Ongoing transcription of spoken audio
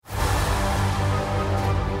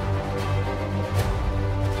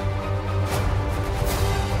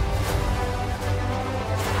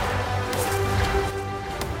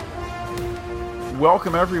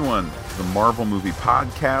welcome everyone to the Marvel Movie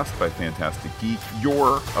Podcast by Fantastic Geek,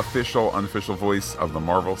 your official, unofficial voice of the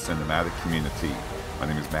Marvel Cinematic Community. My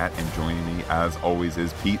name is Matt, and joining me, as always,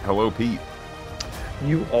 is Pete. Hello, Pete.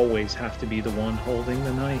 You always have to be the one holding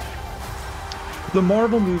the knife. The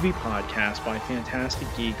Marvel Movie Podcast by Fantastic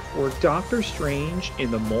Geek for Doctor Strange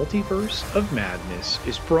in the Multiverse of Madness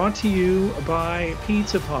is brought to you by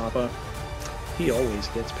Pizza Papa. He always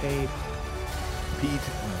gets paid. Pete,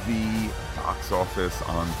 the box office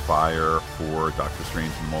on fire for Doctor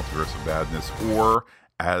Strange in the Multiverse of Madness, or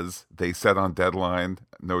as they said on Deadline,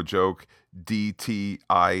 no joke, DTIMOM,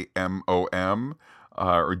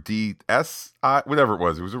 or DSI, whatever it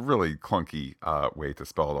was. It was a really clunky way to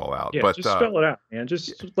spell it all out. Yeah, but just spell it out, man.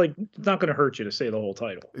 Just like, it's not going to hurt you to say the whole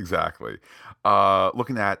title. Exactly.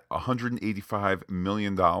 Looking at $185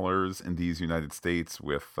 million in these United States,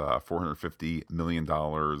 with $450 million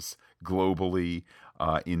globally,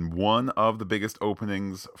 in one of the biggest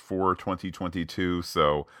openings for 2022.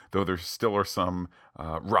 So though there still are some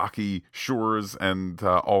rocky shores and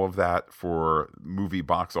all of that for movie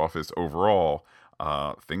box office overall,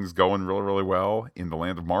 things going really, really well in the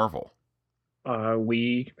land of Marvel.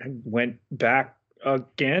 We went back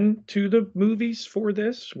again to the movies for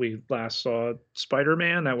this. We last saw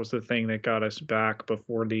Spider-Man. That was the thing that got us back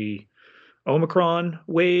before the Omicron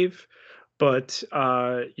wave. But,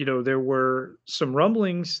 there were some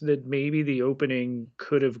rumblings that maybe the opening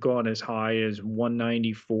could have gone as high as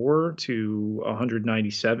 194 to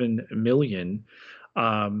 197 million.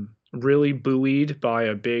 Really buoyed by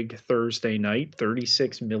a big Thursday night,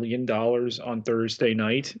 $36 million on Thursday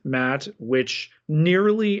night, Matt, which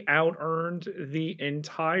nearly out-earned the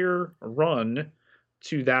entire run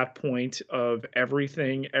to that point of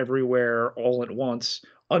Everything, Everywhere, All at Once,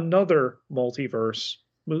 another multiverse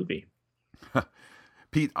movie.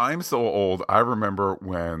 Pete, I'm so old. I remember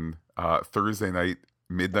when Thursday night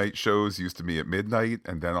midnight shows used to be at midnight,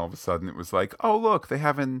 and then all of a sudden it was like, oh look, they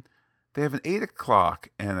have an 8 o'clock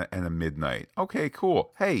and a midnight. Okay,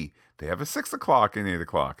 cool. Hey, they have a 6 o'clock and 8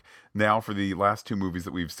 o'clock. Now for the last two movies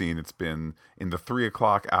that we've seen, it's been in the 3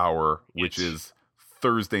 o'clock hour, which is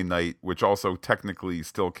Thursday night, which also technically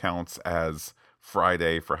still counts as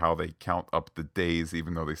Friday for how they count up the days,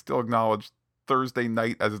 even though they still acknowledge Thursday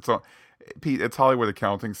night as its own. Pete, it's Hollywood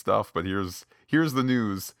accounting stuff, but here's the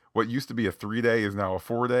news. What used to be a 3-day is now a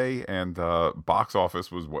 4-day, and box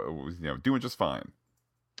office was doing just fine.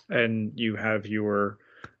 And you have your,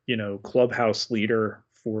 clubhouse leader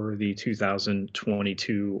for the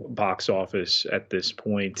 2022 box office at this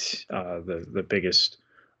point, the biggest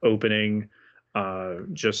opening,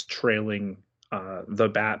 just trailing the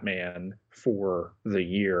Batman for the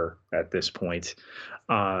year at this point.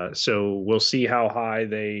 So we'll see how high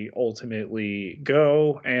they ultimately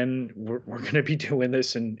go. And we're going to be doing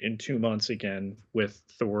this in 2 months again with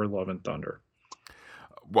Thor: Love and Thunder.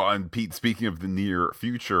 Well, and Pete, speaking of the near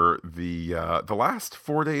future, the last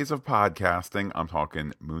 4 days of podcasting, I'm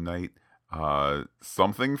talking Moon Knight,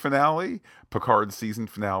 something finale, Picard season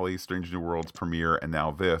finale, Strange New Worlds premiere, and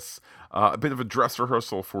now this. A bit of a dress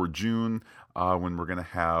rehearsal for June, when we're going to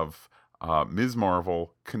have Ms.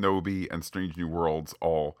 Marvel, Kenobi, and Strange New Worlds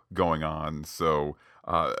all going on. So,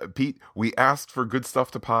 Pete, we asked for good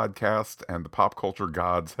stuff to podcast, and the pop culture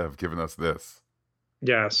gods have given us this.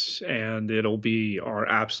 Yes, and it'll be our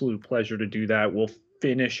absolute pleasure to do that. We'll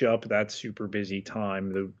finish up that super busy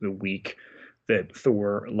time, the week that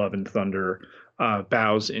Thor: Love and Thunder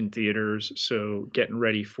bows in theaters. So getting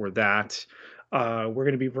ready for that. We're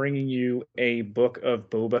going to be bringing you a Book of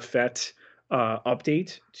Boba Fett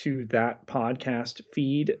update to that podcast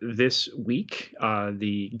feed this week.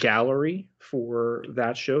 The gallery for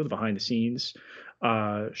that show, the behind the scenes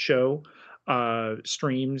show,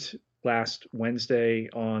 streamed last Wednesday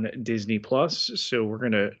on Disney Plus. So we're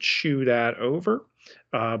going to chew that over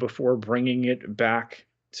before bringing it back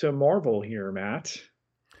to Marvel here, Matt.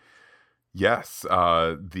 Yes,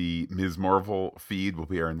 the Ms. Marvel feed will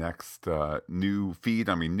be our next new feed.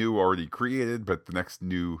 I mean, new already created, but the next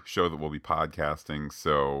new show that we'll be podcasting.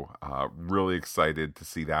 So really excited to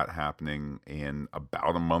see that happening in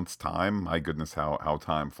about a month's time. My goodness, how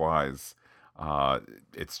time flies.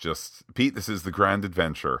 It's just, Pete, this is the grand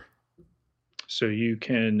adventure. So you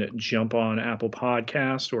can jump on Apple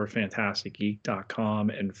Podcast or fantasticgeek.com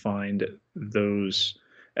and find those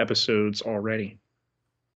episodes already.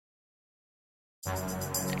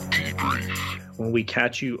 When we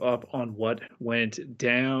catch you up on what went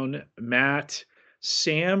down, Matt,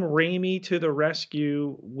 Sam Raimi to the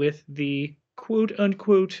rescue with the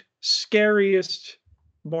quote-unquote scariest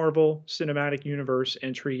Marvel Cinematic Universe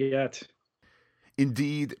entry yet.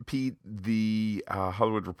 Indeed, Pete, the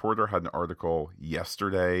Hollywood Reporter had an article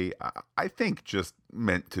yesterday, I think just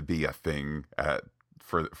meant to be a thing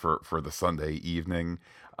for the Sunday evening,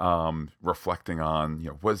 reflecting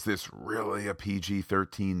on, was this really a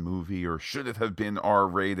PG-13 movie or should it have been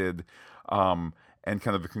R-rated? And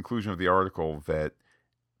kind of the conclusion of the article that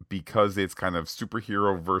because it's kind of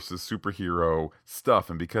superhero versus superhero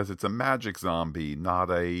stuff, and because it's a magic zombie,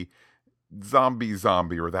 not a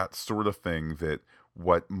zombie or that sort of thing, that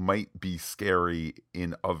what might be scary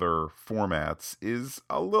in other formats is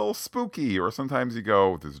a little spooky, or sometimes you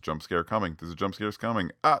go, there's a jump scare coming, there's a jump scare's coming,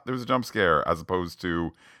 there's a jump scare, as opposed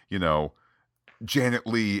to, Janet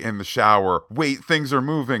Leigh in the shower, wait, things are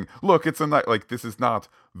moving, look, it's a night, like, this is not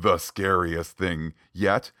the scariest thing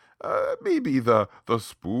yet, maybe the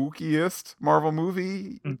spookiest Marvel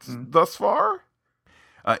movie thus far.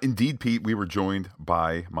 Indeed, Pete, we were joined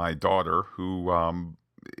by my daughter, who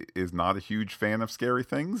is not a huge fan of scary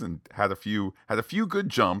things and had a few good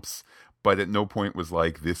jumps, but at no point was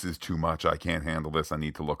like, this is too much, I can't handle this, I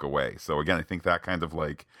need to look away. So again, I think that kind of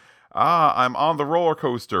like, I'm on the roller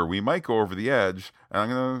coaster, we might go over the edge, and I'm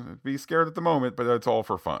going to be scared at the moment, but it's all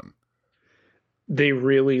for fun. They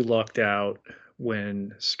really lucked out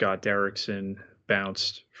when Scott Derrickson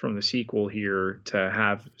bounced from the sequel here to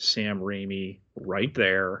have Sam Raimi right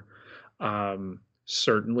there.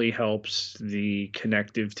 Certainly helps the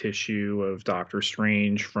connective tissue of Doctor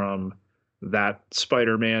Strange from that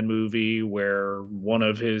Spider-Man movie, where one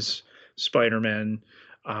of his Spider-Men,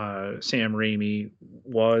 Sam Raimi,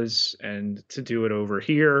 was, and to do it over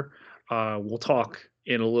here. We'll talk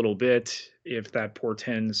in a little bit if that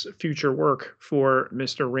portends future work for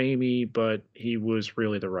Mr. Raimi, but he was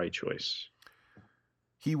really the right choice.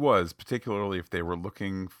 He was, particularly if they were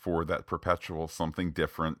looking for that perpetual something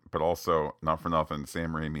different, but also, not for nothing,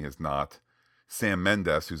 Sam Raimi is not Sam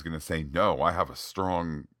Mendes, who's going to say, no, I have a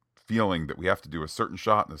strong feeling that we have to do a certain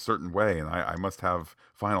shot in a certain way, and I must have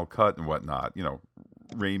final cut and whatnot.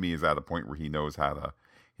 Raimi is at a point where he knows how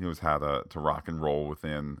to rock and roll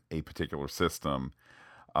within a particular system.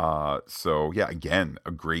 So yeah, again,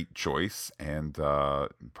 a great choice, and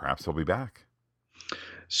perhaps he'll be back.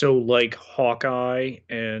 So, like Hawkeye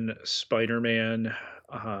and Spider-Man,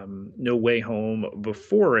 No Way Home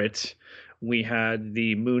before it, we had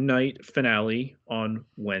the Moon Knight finale on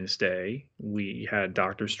Wednesday. We had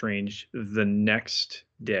Doctor Strange the next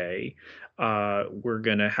day. We're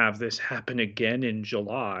going to have this happen again in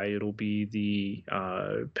July. It'll be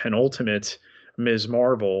the penultimate Ms.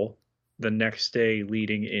 Marvel the next day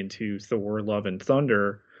leading into Thor Love and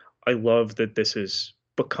Thunder. I love that this has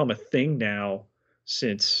become a thing now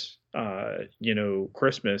since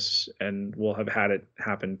Christmas, and we'll have had it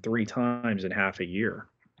happen 3 times in half a year.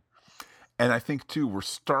 And I think too, we're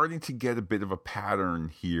starting to get a bit of a pattern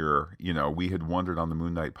here. We had wondered on the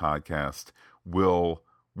Moon Knight podcast, will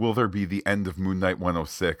there be the end of Moon Knight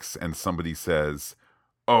 106? And somebody says,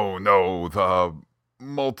 oh no, the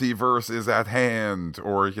multiverse is at hand.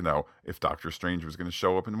 Or, if Doctor Strange was going to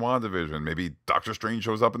show up in WandaVision, maybe Doctor Strange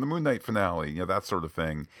shows up in the Moon Knight finale, that sort of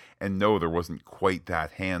thing. And no, there wasn't quite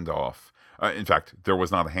that handoff. In fact, there was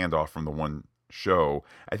not a handoff from the one show.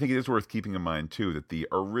 I think it is worth keeping in mind, too, that the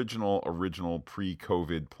original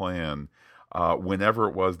pre-COVID plan, whenever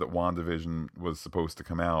it was that WandaVision was supposed to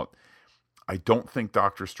come out, I don't think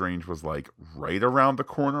Doctor Strange was, like, right around the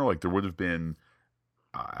corner. Like, there would have been,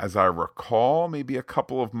 as I recall, maybe a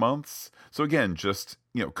couple of months. So again, just,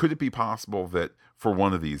 could it be possible that for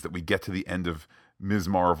one of these, that we get to the end of Ms.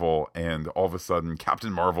 Marvel and all of a sudden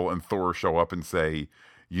Captain Marvel and Thor show up and say,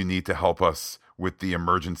 you need to help us with the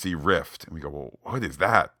emergency rift. And we go, well, what is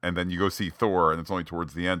that? And then you go see Thor, and it's only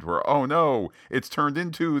towards the end where, oh no, it's turned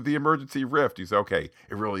into the emergency rift. You say, okay,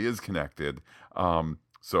 it really is connected.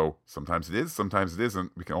 So sometimes it is, sometimes it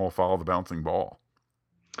isn't. We can all follow the bouncing ball.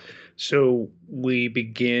 So we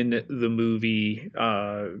begin the movie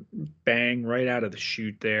bang right out of the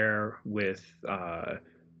chute there with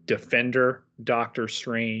Defender, Doctor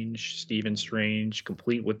Strange, Stephen Strange,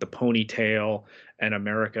 complete with the ponytail, and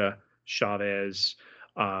America Chavez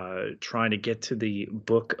trying to get to the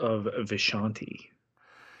Book of Vishanti.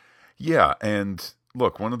 Yeah, and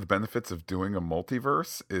look, one of the benefits of doing a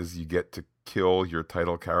multiverse is you get to kill your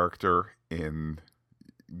title character in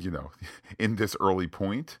this early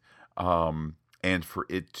point, and for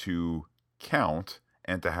it to count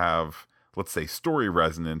and to have, let's say, story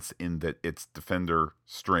resonance in that it's Defender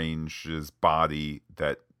Strange's body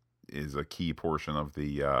that is a key portion of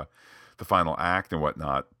the final act and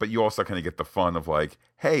whatnot. But you also kind of get the fun of like,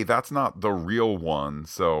 hey, that's not the real one,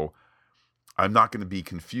 so I'm not going to be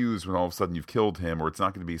confused when all of a sudden you've killed him, or it's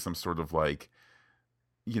not going to be some sort of like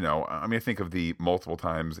I mean, I think of the multiple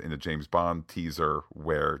times in a James Bond teaser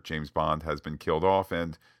where James Bond has been killed off,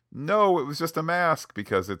 and no, it was just a mask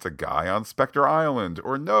because it's a guy on Spectre Island,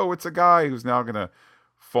 or no, it's a guy who's now going to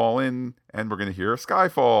fall in and we're going to hear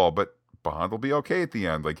Skyfall, but Bond will be okay at the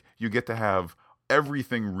end. Like, you get to have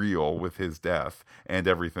everything real with his death and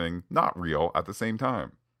everything not real at the same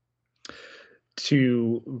time.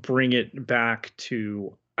 To bring it back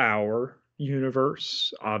to our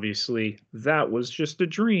universe, obviously, that was just a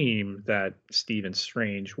dream that Stephen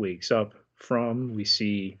Strange wakes up from. We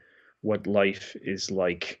see what life is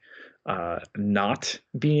like not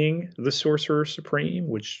being the Sorcerer Supreme,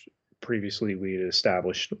 which previously we had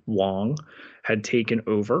established Wong had taken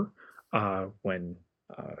over when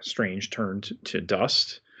Strange turned to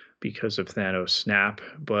dust because of Thanos' snap,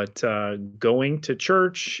 but going to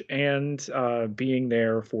church and being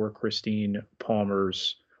there for Christine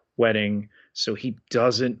Palmer's wedding, so he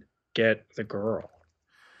doesn't get the girl.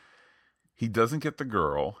 He doesn't get the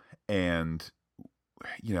girl, and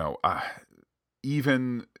you know,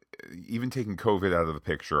 even even taking COVID out of the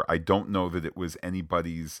picture, I don't know that it was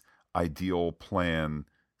anybody's ideal plan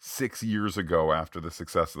 6 years ago after the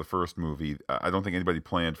success of the first movie. I don't think anybody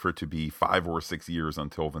planned for it to be 5 or 6 years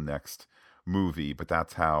until the next movie, but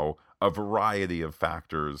that's how a variety of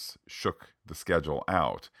factors shook the schedule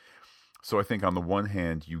out. So I think on the one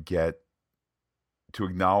hand, you get to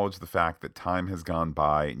acknowledge the fact that time has gone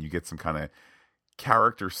by and you get some kind of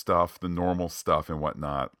character stuff, the normal stuff and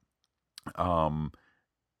whatnot.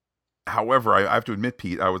 However, I have to admit,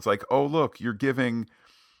 Pete, I was like, oh, look, you're giving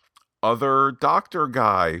other doctor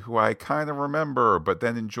guy who I kind of remember, but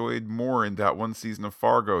then enjoyed more in that one season of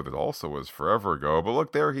Fargo that also was forever ago. But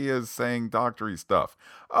look, there he is saying doctory stuff.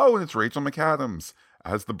 Oh, and it's Rachel McAdams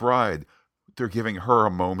as the bride. They're giving her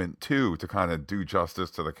a moment too to kind of do justice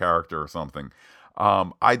to the character or something.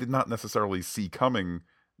 I did not necessarily see coming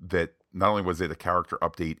that not only was it a character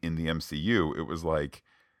update in the MCU, it was like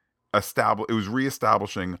it was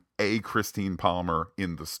reestablishing a Christine Palmer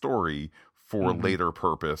in the story for later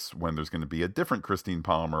purpose when there's going to be a different Christine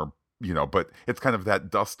Palmer, but it's kind of that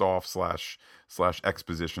dust off slash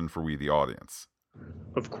exposition for we the audience.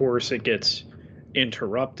 Of course, it gets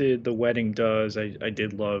interrupted. The wedding does. I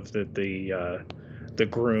did love that the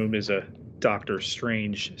groom is a Doctor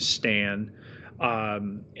Strange stan.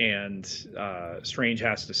 And Strange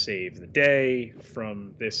has to save the day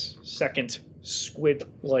from this second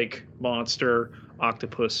squid-like monster,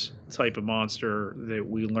 octopus type of monster that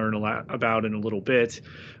we learn a lot about in a little bit,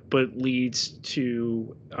 but leads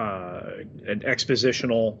to an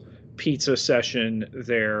expositional pizza session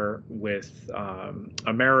there with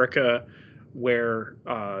America, where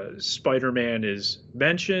Spider-Man is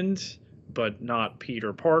mentioned, but not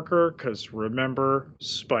Peter Parker, because remember,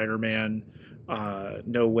 Spider-Man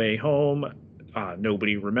No Way Home,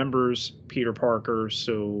 nobody remembers Peter Parker,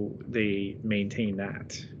 so they maintain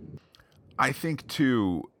that. I think,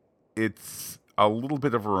 too, it's a little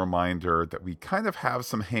bit of a reminder that we kind of have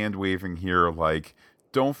some hand waving here, like,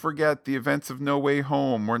 don't forget the events of No Way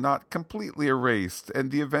Home were not completely erased, and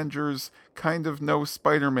the Avengers kind of know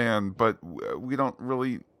Spider-Man, but we don't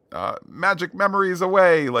really magic memories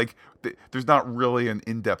away. Like, there's not really an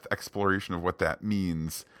in-depth exploration of what that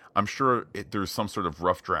means. I'm sure there's some sort of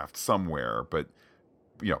rough draft somewhere, but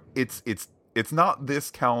it's not this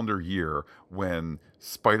calendar year when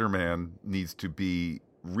Spider-Man needs to be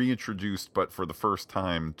reintroduced, but for the first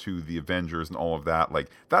time to the Avengers and all of that. Like,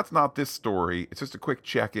 that's not this story. It's just a quick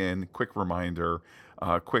check-in, quick reminder,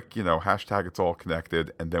 quick, hashtag it's all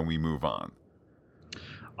connected, and then we move on.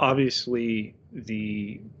 Obviously,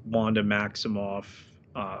 the Wanda Maximoff,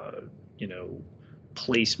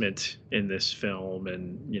 placement in this film,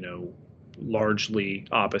 and largely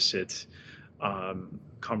opposite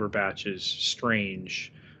Cumberbatch's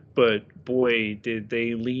Strange, but boy, did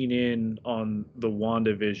they lean in on the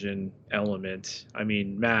WandaVision element. I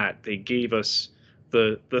mean, Matt, they gave us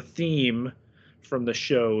the theme from the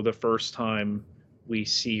show the first time we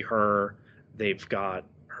see her. They've got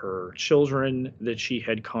her children that she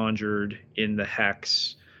had conjured in the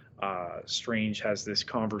hex. Strange has this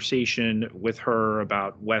conversation with her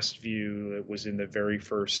about Westview. It was in the very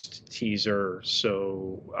first teaser.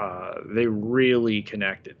 So they really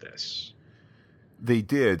connected this. They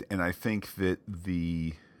did, and I think that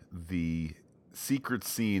the secret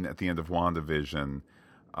scene at the end of WandaVision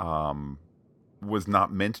was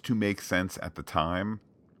not meant to make sense at the time.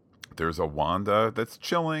 There's a Wanda that's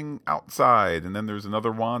chilling outside, and then there's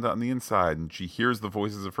another Wanda on the inside, and she hears the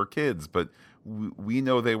voices of her kids, but we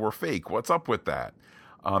know they were fake. What's up with that?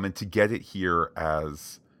 And to get it here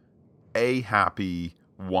as a happy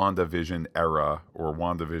WandaVision era or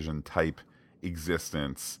WandaVision type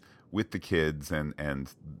existence with the kids,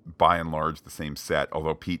 and by and large the same set.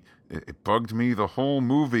 Although, Pete, it bugged me the whole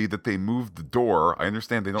movie that they moved the door. I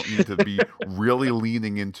understand they don't need to be really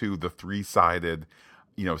leaning into the three-sided,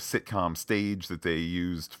 sitcom stage that they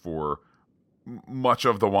used for much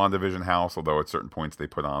of the WandaVision house, although at certain points they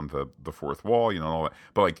put on the fourth wall, and all that.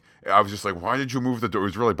 But like, I was just like, why did you move the door? It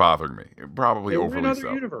was really bothering me. Probably They were in overly other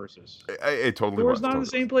so. universes. It totally Door's was. not in Totally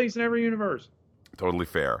the same was. place in every universe. Totally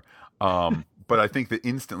fair. But I think that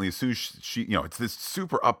instantly, as soon as she, it's this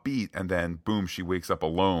super upbeat, and then boom, she wakes up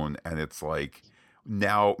alone, and it's like,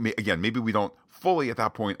 now again, maybe we don't fully at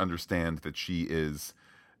that point understand that she is,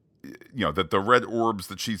 that the red orbs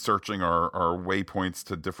that she's searching are waypoints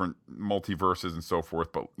to different multiverses and so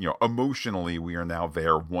forth. But emotionally, we are now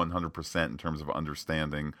there 100% in terms of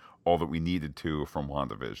understanding all that we needed to from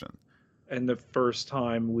WandaVision. And the first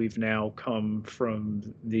time we've now come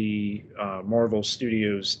from the Marvel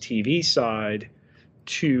Studios TV side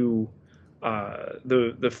to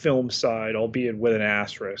the film side, albeit with an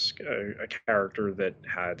asterisk, a character that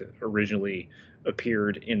had originally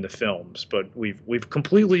appeared in the films. But we've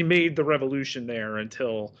completely made the revolution there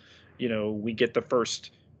until we get the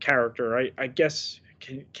first character. I guess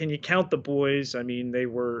can you count the boys? I mean, they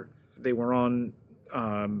were on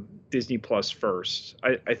Disney Plus first.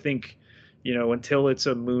 I think until it's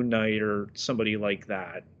a Moon Knight or somebody like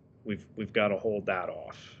that, we've got to hold that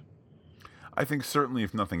off. I think certainly,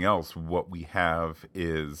 if nothing else, what we have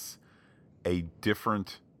is a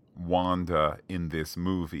different Wanda in this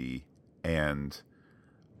movie, and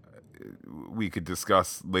we could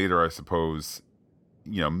discuss later, I suppose,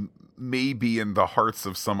 maybe in the hearts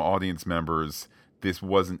of some audience members, this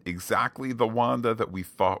wasn't exactly the Wanda that we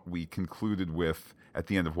thought we concluded with at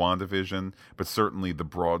the end of WandaVision, but certainly the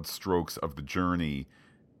broad strokes of the journey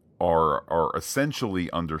are essentially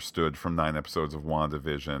understood from 9 episodes of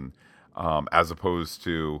WandaVision, as opposed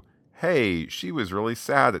to, hey, she was really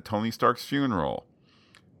sad at Tony Stark's funeral.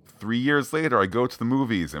 3 years later, I go to the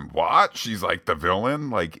movies, and what? She's like the villain?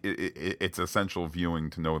 Like, it's essential viewing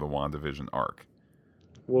to know the WandaVision arc.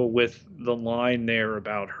 Well, with the line there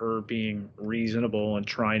about her being reasonable and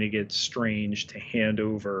trying to get Strange to hand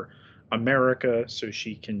over America so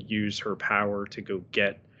she can use her power to go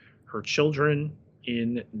get her children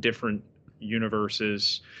in different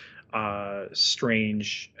universes,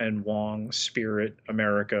 Strange and Wong spirit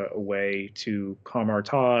America away to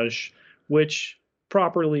Kamartaj, which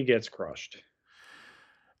properly gets crushed.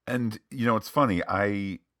 And, it's funny.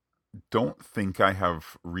 I don't think I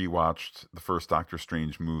have rewatched the first Doctor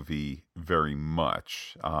Strange movie very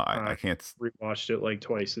much. I can't rewatched it like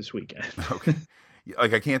twice this weekend. Okay.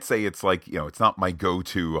 Like, I can't say it's like, it's not my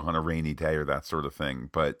go-to on a rainy day or that sort of thing.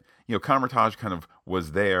 But, Kamartaj kind of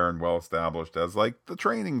was there and well established as like the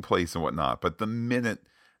training place and whatnot. But the minute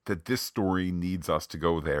that this story needs us to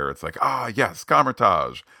go there, it's like, yes,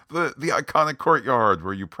 Kamartaj, the iconic courtyard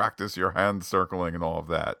where you practice your hand circling and all of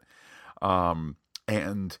that.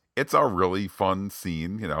 And it's a really fun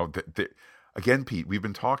scene. Again, Pete, we've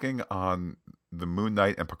been talking on the Moon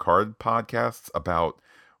Knight and Picard podcasts about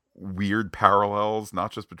weird parallels,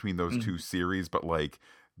 not just between those two series, but like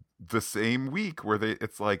the same week where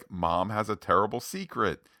it's like mom has a terrible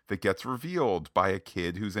secret that gets revealed by a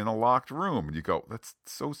kid who's in a locked room. And you go, that's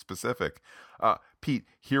so specific. Pete,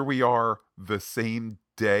 here we are the same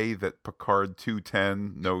day that Picard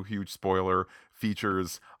 210, no huge spoiler,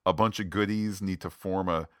 features a bunch of goodies need to form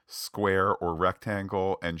a square or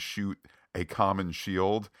rectangle and shoot a common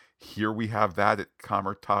shield. Here we have that at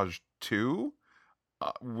Kamartaj 2,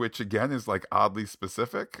 which again is like oddly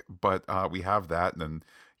specific, but we have that. And then,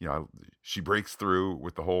 she breaks through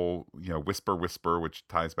with the whole, whisper, which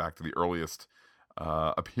ties back to the earliest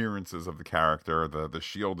appearances of the character. The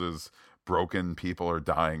shield is broken, people are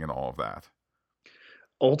dying, and all of that.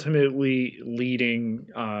 Ultimately leading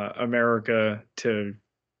America to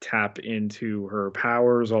tap into her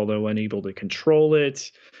powers, although unable to control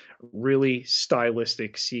it. Really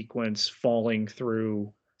stylistic sequence falling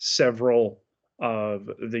through several of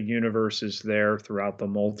the universes there throughout the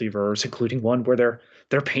multiverse, including one where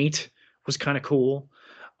their paint was kind of cool,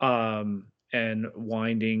 and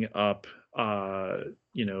winding up,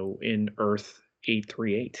 in Earth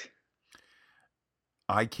 838.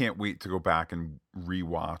 I can't wait to go back and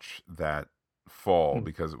rewatch that fall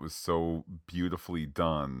because it was so beautifully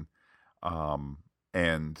done.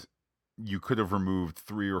 And you could have removed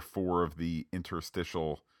 3 or 4 of the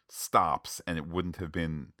interstitial stops and it wouldn't have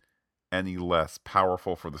been any less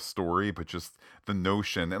powerful for the story, but just the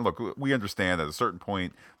notion. And look, we understand at a certain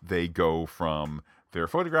point they go from their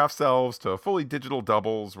photograph selves to fully digital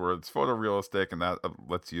doubles where it's photorealistic, and that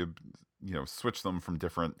lets you, switch them from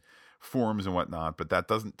different forms and whatnot, but that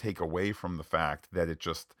doesn't take away from the fact that it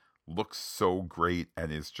just looks so great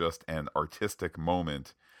and is just an artistic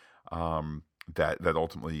moment, that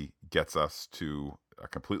ultimately gets us to a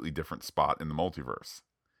completely different spot in the multiverse.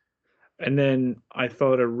 And then I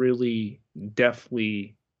thought a really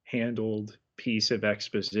deftly handled piece of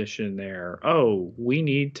exposition there. Oh, we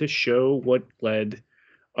need to show what led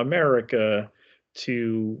America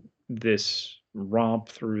to this romp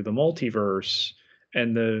through the multiverse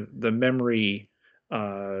and the memory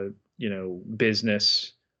uh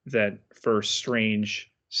business that first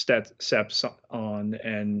Strange steps on.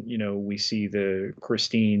 And we see the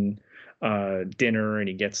Christine dinner, and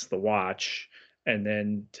he gets the watch, and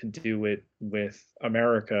then to do it with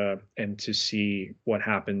America and to see what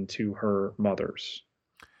happened to her mothers.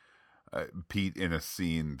 Pete, in a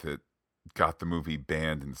scene that got the movie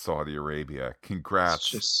banned in Saudi Arabia. It's Congrats.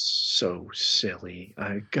 just so silly.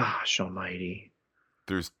 Gosh almighty.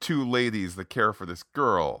 There's two ladies that care for this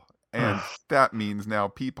girl. And Ugh, that means now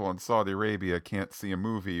people in Saudi Arabia can't see a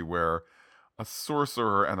movie where a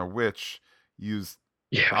sorcerer and a witch use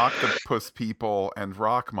yeah. octopus people and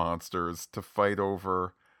rock monsters to fight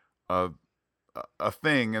over a a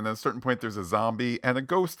thing, and at a certain point there's a zombie and a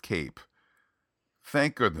ghost cape.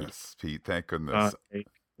 Thank goodness, Pete. Thank Uh,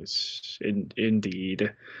 goodness.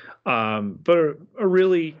 indeed. But a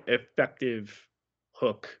really effective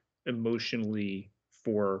hook emotionally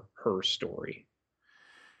for her story.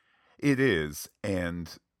 It is,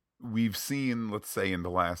 and we've seen, let's say, in the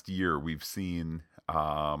last year, we've seen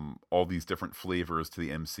all these different flavors to the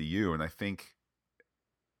MCU, and I think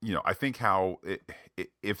how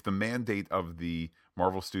if the mandate of the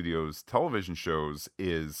Marvel Studios television shows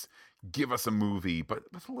is give us a movie,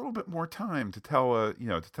 but with a little bit more time to tell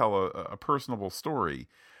a personable story.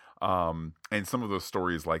 And some of those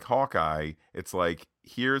stories like Hawkeye, it's like,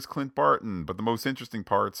 here's Clint Barton, but the most interesting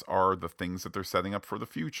parts are the things that they're setting up for the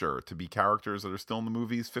future to be characters that are still in the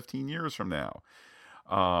movies 15 years from now.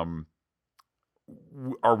 Um,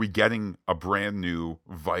 are we getting a brand new,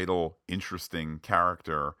 vital, interesting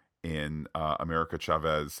character in America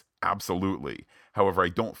Chavez? Absolutely. However, I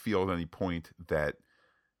don't feel at any point that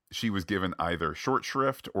she was given either short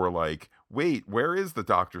shrift or like, wait, where is the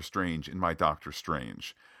Doctor Strange in my Doctor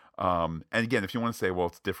Strange? And again, if you want to say, well,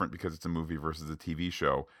 it's different because it's a movie versus a TV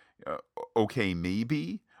show, uh, okay,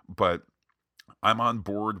 maybe, but I'm on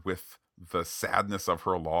board with the sadness of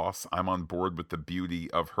her loss. I'm on board with the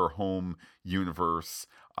beauty of her home universe.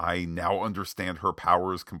 I now understand her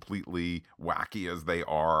powers completely, wacky as they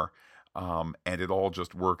are. And it all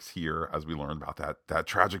just works here as we learn about that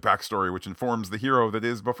tragic backstory, which informs the hero that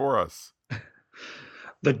is before us.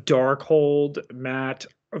 The Darkhold, Matt,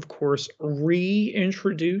 of course,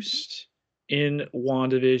 reintroduced in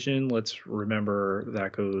WandaVision. Let's remember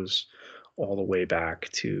that goes all the way back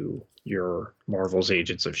to your Marvel's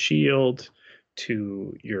Agents of S.H.I.E.L.D.,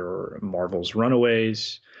 to your Marvel's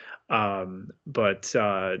Runaways, but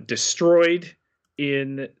destroyed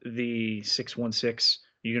in the 616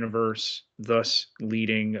 universe, thus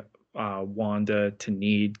leading Wanda to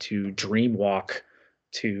need to dreamwalk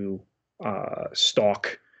to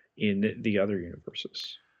stalk in the other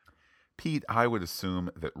universes. Pete, I would assume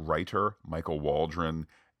that writer Michael Waldron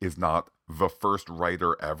is not the first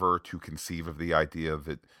writer ever to conceive of the idea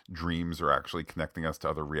that dreams are actually connecting us to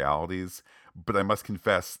other realities. But I must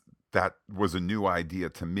confess that was a new idea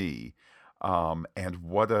to me. And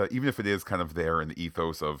even if it is kind of there in the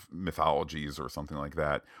ethos of mythologies or something like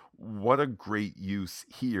that, what a great use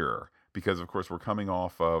here. Because, of course, we're coming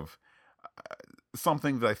off of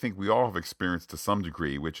something that I think we all have experienced to some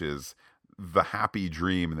degree, which is the happy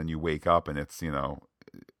dream, and then you wake up and it's,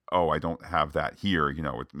 oh, I don't have that here.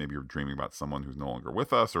 Maybe you're dreaming about someone who's no longer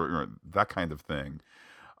with us, or that kind of thing.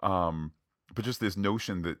 But just this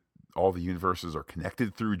notion that all the universes are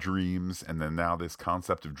connected through dreams, and then now this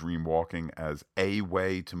concept of dream walking as a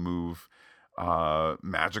way to move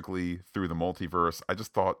magically through the multiverse. I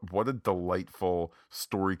just thought, what a delightful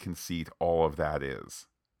story conceit all of that is.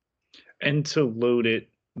 And to load it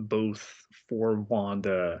both for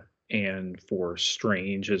Wanda and for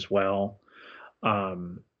Strange as well.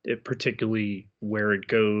 It particularly where it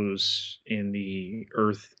goes in the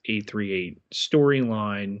Earth 838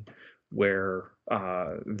 storyline, where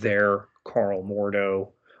there Carl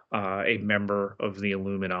Mordo, a member of the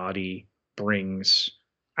Illuminati, brings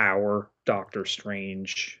our Doctor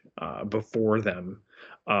Strange before them.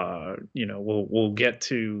 We'll get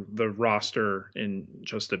to the roster in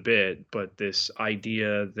just a bit, but this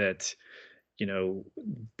idea that you know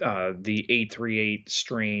the 838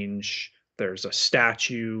 Strange, there's a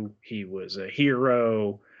statue, he was a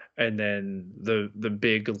hero, and then the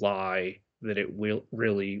big lie that it will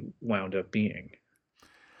really wound up being.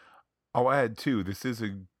 I'll add too, this is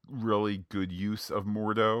a really good use of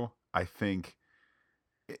Mordo. I think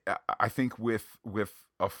with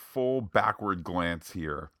a full backward glance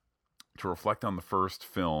here to reflect on the first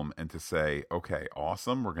film and to say, okay,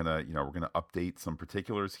 awesome, we're gonna update some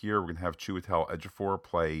particulars here. We're gonna have Chiwetel Ejiofor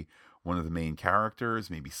play one of the main characters,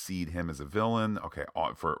 maybe seed him as a villain. Okay,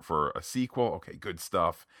 for a sequel, okay, good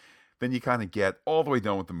stuff. Then you kind of get all the way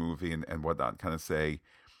done with the movie and whatnot, kind of say,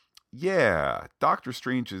 yeah, Doctor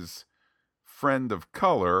Strange's friend of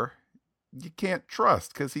color you can't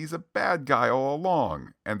trust because he's a bad guy all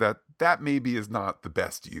along, and that maybe is not the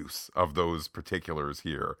best use of those particulars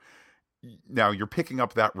here. Now you're picking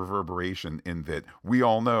up that reverberation in that we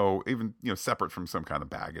all know, even separate from some kind of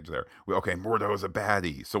baggage there. Okay, Mordo's a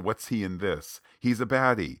baddie, so what's he in this? He's a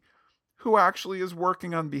baddie who actually is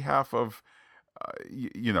working on behalf of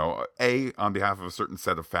on behalf of a certain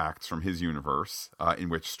set of facts from his universe, in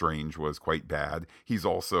which Strange was quite bad. He's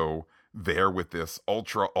also there with this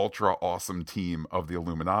ultra awesome team of the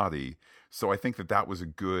Illuminati. So I think that was a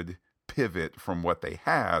good pivot from what they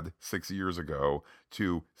had 6 years ago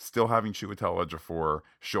to still having Chiwetel Ejiofor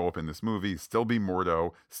show up in this movie, still be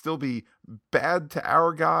Mordo, still be bad to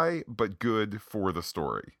our guy, but good for the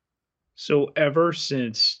story. So ever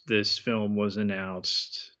since this film was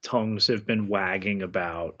announced, tongues have been wagging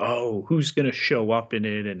about, oh, who's going to show up in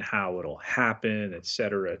it and how it'll happen, et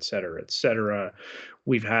cetera, et cetera, et cetera.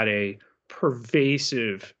 We've had a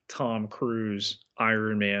pervasive Tom Cruise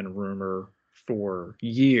Iron Man rumor for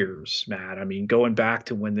years, Matt. I mean, going back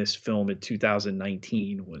to when this film in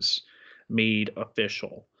 2019 was made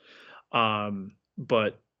official.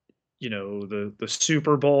 But the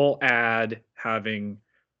Super Bowl ad having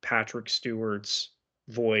Patrick Stewart's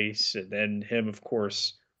voice, and then him, of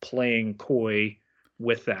course, playing coy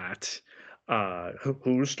with that.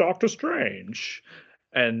 Who's Doctor Strange?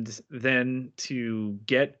 And then to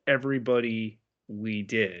get everybody we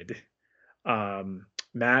did.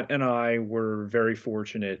 Matt and I were very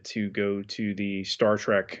fortunate to go to the Star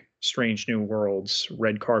Trek Strange New Worlds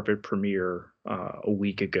red carpet premiere a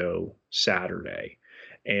week ago, Saturday.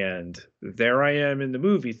 And there I am in the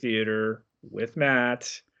movie theater with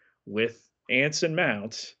Matt, with Ants and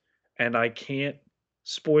Mounts, and I can't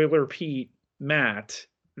spoiler Pete Matt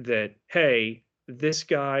that, hey, this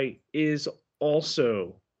guy is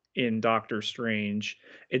also in Doctor Strange.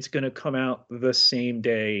 It's going to come out the same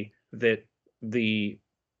day that the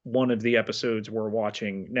one of the episodes we're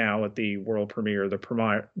watching now at the world premiere,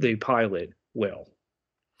 the pilot will.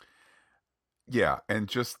 Yeah, and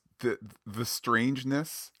just the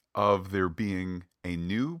strangeness of there being a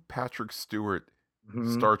new Patrick Stewart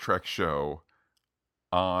Mm-hmm. Star Trek show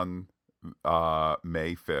on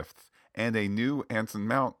May 5th and a new Anson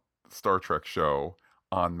Mount Star Trek show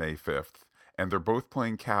on May 5th, and they're both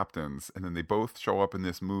playing captains, and then they both show up in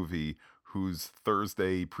this movie whose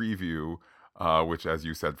Thursday preview, which, as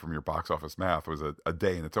you said from your box office math, was a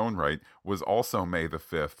day in its own right, was also May the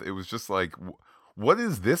 5th. It was just like, what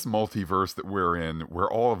is this multiverse that we're in where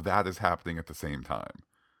all of that is happening at the same time?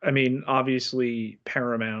 I mean, obviously,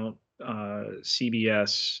 Paramount,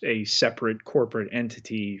 CBS, a separate corporate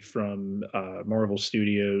entity from Marvel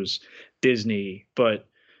Studios, Disney. But,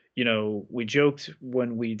 we joked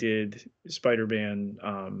when we did Spider Man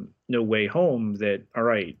No Way Home that, all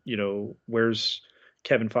right, where's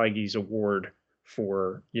Kevin Feige's award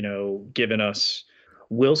for, giving us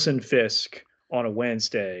Wilson Fisk on a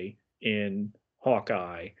Wednesday in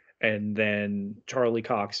Hawkeye, and then Charlie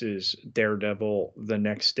Cox's Daredevil the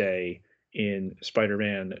next day in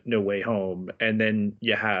Spider-Man No Way Home, and then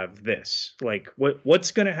you have this. Like,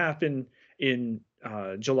 what's going to happen in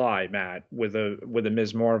July, Matt, with a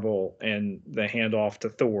Ms. Marvel and the handoff to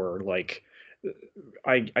Thor? Like,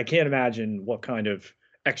 I can't imagine what kind of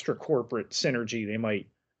extra corporate synergy they might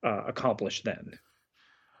accomplish then.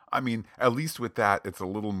 I mean, at least with that, it's a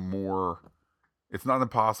little more. It's not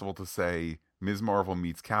impossible to say Ms. Marvel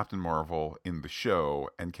meets Captain Marvel in the show,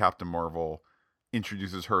 and Captain Marvel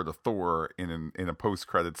introduces her to Thor in a post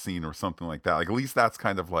credit scene or something like that. Like, at least that's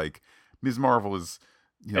kind of like Ms. Marvel is,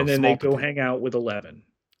 And then they go hang out with 11.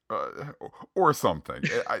 uh, or something.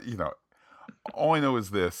 All I know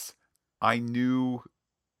is this: I knew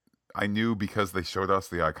because they showed us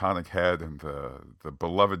the iconic head and the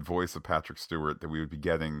beloved voice of Patrick Stewart that we would be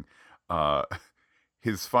getting uh,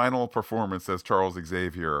 his final performance as Charles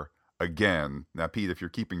Xavier again. Now, Pete, if you're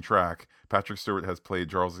keeping track, Patrick Stewart has played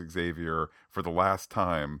Charles Xavier for the last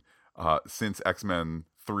time since X-Men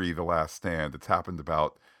 3: The Last Stand. It's happened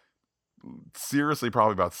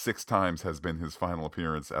probably about 6 times has been his final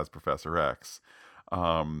appearance as Professor X.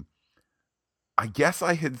 Um, I guess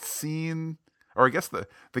I had seen, or I guess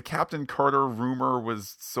the Captain Carter rumor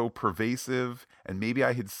was so pervasive, and maybe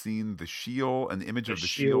I had seen the shield, an image The of the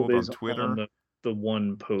shield shield on is on Twitter. the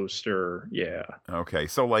one poster. Yeah. Okay,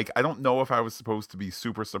 so like I don't know if I was supposed to be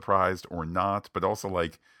super surprised or not, but also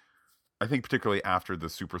like I think particularly after the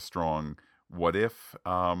super strong what if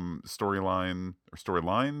storyline or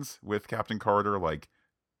storylines with Captain Carter, like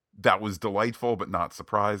that was delightful but not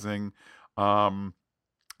surprising. Um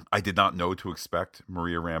I did not know to expect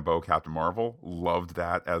Maria Rambeau, Captain Marvel. Loved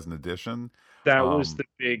that as an addition. That was Um, the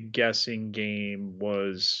big guessing game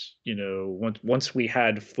was, once we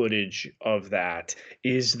had footage of that,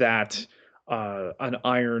 is that an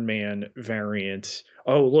Iron Man variant?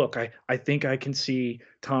 Oh, look, I think I can see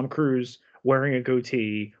Tom Cruise wearing a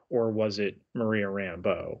goatee, or was it Maria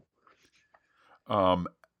Rambeau? um,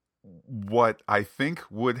 what I think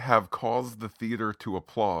would have caused the theater to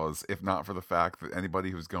applause, if not for the fact that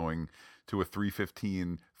anybody who's going to a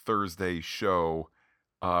 3:15 Thursday show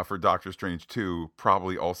for Doctor Strange 2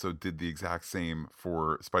 probably also did the exact same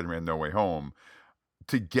for Spider-Man No Way Home.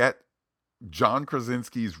 To get John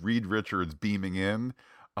Krasinski's Reed Richards beaming in,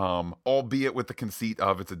 albeit with the conceit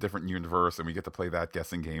of it's a different universe and we get to play that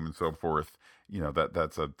guessing game and so forth.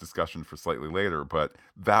 That's a discussion for slightly later, but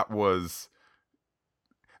that was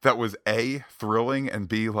A, thrilling, and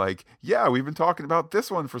B, like, yeah, we've been talking about this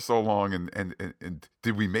one for so long, and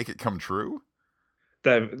did we make it come true?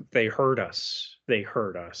 That they hurt us. They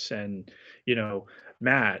hurt us. And, you know,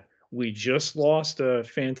 Matt, we just lost a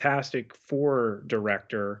Fantastic Four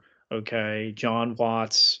director. Okay. John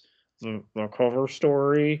Watts, the cover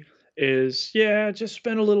story is, yeah, just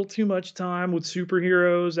spent a little too much time with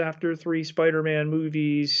superheroes after three Spider-Man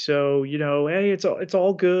movies. So, hey, it's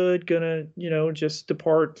all good. Gonna, just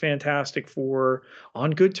depart Fantastic Four on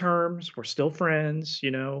good terms. We're still friends.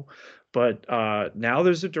 But now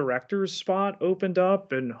there's a director's spot opened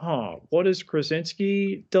up, and what has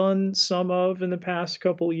Krasinski done some of in the past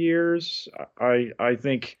couple years? I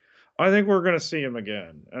think we're gonna see him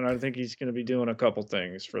again, and I think he's gonna be doing a couple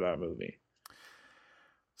things for that movie.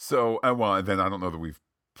 So, well, and then I don't know that we've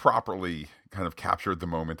properly kind of captured the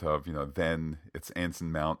moment of, then it's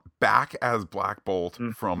Anson Mount back as Black Bolt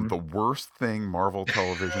from Mhm. the worst thing Marvel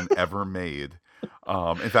Television ever made.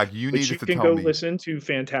 In fact, you Which needed you to can tell go me. listen to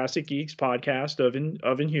Fantastic Geeks podcast of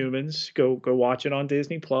Inhumans. Go watch it on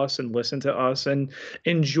Disney Plus and listen to us and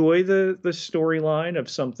enjoy the storyline of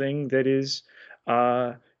something that is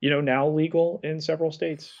now legal in several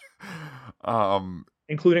states, Um,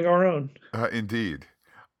 including our own. Indeed.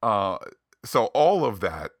 Uh, so all of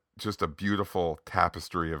that, just a beautiful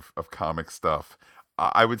tapestry of comic stuff.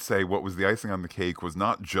 I would say what was the icing on the cake was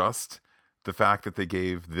not just the fact that they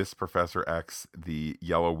gave this Professor X the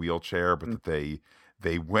yellow wheelchair, but Mm, that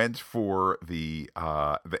they went for the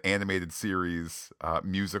animated series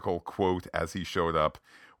musical quote as he showed up,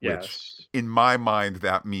 which yes. in my mind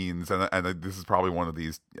that means, and this is probably one of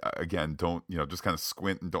these again, don't just kind of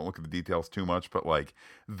squint and don't look at the details too much, but like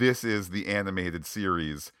this is the animated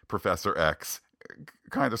series Professor X,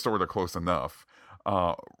 kind of sort of close enough,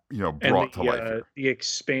 And brought to life here. the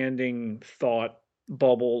expanding thought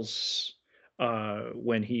bubbles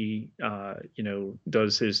when he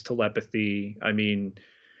does his telepathy. I mean,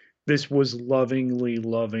 this was lovingly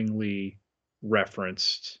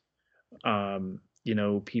referenced.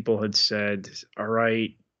 People had said, all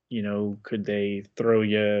right, could they throw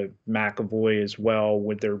you McAvoy as well?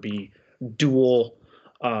 Would there be dual,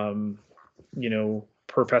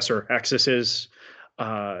 Professor X's?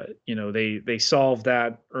 They solved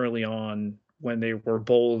that early on when they were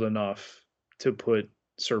bold enough to put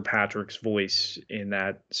Sir Patrick's voice in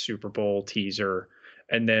that Super Bowl teaser.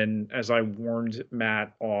 And then, as I warned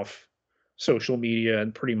Matt off social media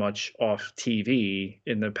and pretty much off TV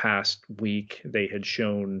in the past week, they had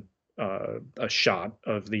shown a shot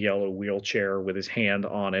of the yellow wheelchair with his hand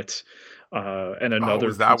on it, and Oh, another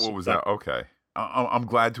was that piece what of was that. that? Okay. I'm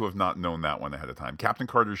glad to have not known that one ahead of time. Captain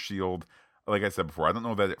Carter's shield, like I said before, I don't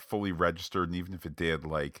know that it fully registered, and even if it did,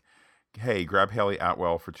 like, hey, grab Haley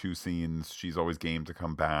Atwell for two scenes. She's always game to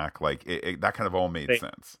come back. Like, that kind of all made They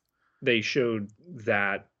sense. they showed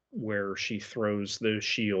that where she throws the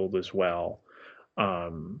shield as well.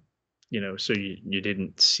 Um, so you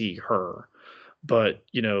didn't see her. But,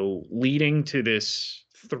 leading to this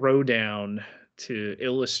throwdown to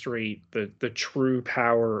illustrate the true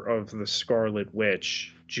power of the Scarlet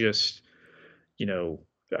Witch, just, you know,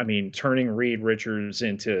 I mean, turning Reed Richards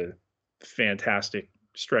into fantastic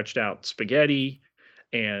stretched out spaghetti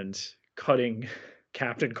and cutting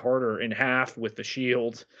Captain Carter in half with the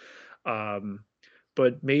shield. Um,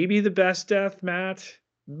 but maybe the best death, Matt,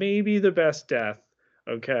 maybe the best death,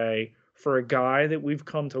 okay, for a guy that we've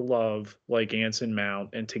come to love like Anson Mount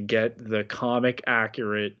and to get the comic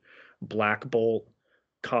accurate Black Bolt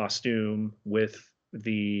costume with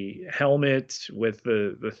the helmet with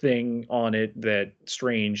the thing on it that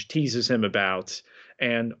Strange teases him about,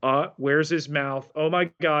 and where's his mouth? Oh my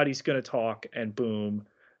god, he's going to talk, and boom,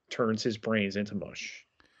 turns his brains into mush.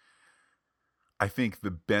 I think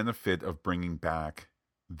the benefit of bringing back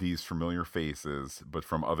these familiar faces, but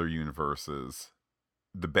from other universes,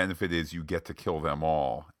 the benefit is you get to kill them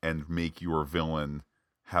all and make your villain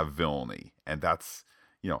have villainy. And that's,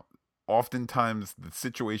 oftentimes the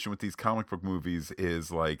situation with these comic book movies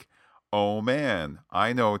is like, oh man,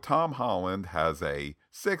 I know Tom Holland has a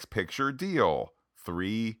 6 picture deal,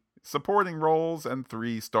 3 supporting roles and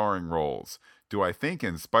 3 starring roles. Do I think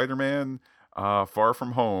in Spider Man Far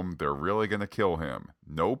From Home they're really going to kill him?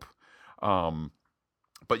 Nope. Um,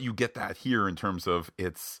 but you get that here in terms of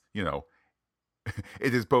it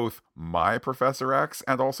is both my Professor X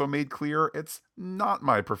and also made clear it's not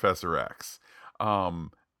my Professor X.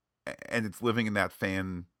 Um, and it's living in that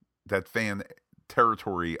fan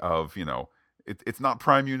territory of it's not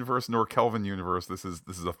Prime Universe nor Kelvin Universe. This is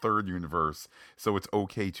a third universe, so it's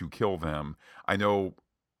okay to kill them. I know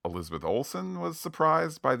Elizabeth Olsen was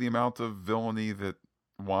surprised by the amount of villainy that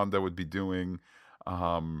Wanda would be doing.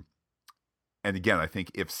 Um, and again, I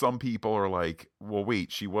think if some people are like, well,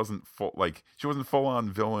 wait, she wasn't full on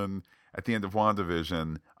villain at the end of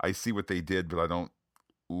WandaVision. I see what they did, but I don't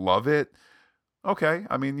love it. Okay,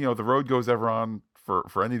 I mean, the road goes ever on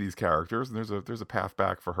for any of these characters, and there's a path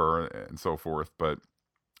back for her and so forth. But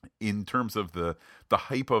in terms of the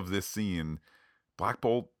hype of this scene, Black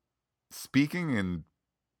Bolt speaking, and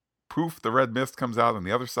poof, the red mist comes out on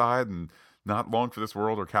the other side, and Not Long for This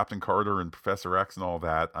World or Captain Carter and Professor X and all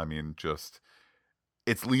that. I mean, just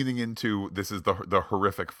it's leading into this is the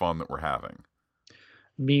horrific fun that we're having.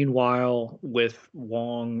 Meanwhile, with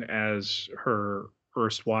Wong as her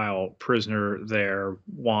erstwhile prisoner there,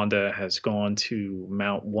 Wanda has gone to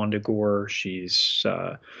Mount Wundagore. She's,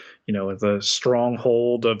 the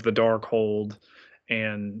stronghold of the Darkhold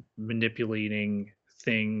and manipulating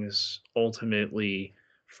things ultimately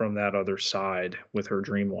from that other side with her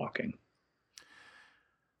dream walking.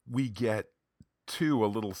 We get to a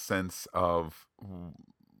little sense of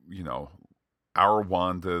you know our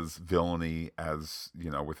Wanda's villainy as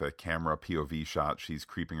with a camera POV shot. She's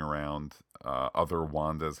creeping around other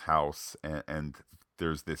Wanda's house, and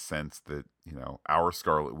there's this sense that our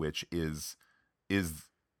Scarlet Witch is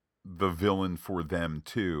the villain for them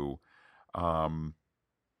too. Um,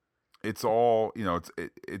 it's all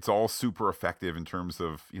it's all super effective in terms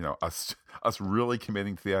of us really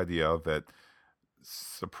committing to the idea that,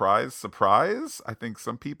 surprise, surprise, I think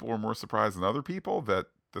some people were more surprised than other people that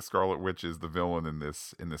the Scarlet Witch is the villain in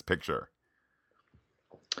this picture.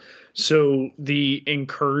 So the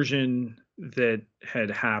incursion that had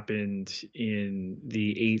happened in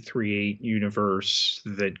the 838 universe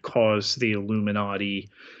that caused the Illuminati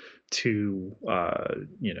to,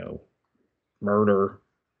 murder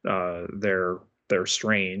their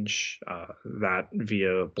Strange, that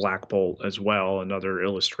via Black Bolt as well, another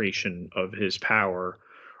illustration of his power,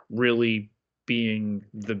 really being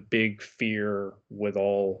the big fear with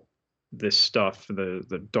all this stuff,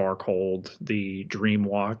 the dark hold, the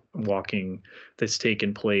walking that's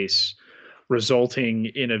taken place, resulting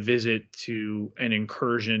in a visit to an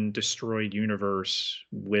incursion destroyed universe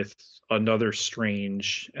with another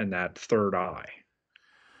Strange and that third eye.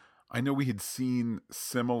 I know we had seen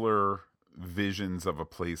similar visions of a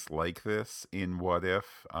place like this in What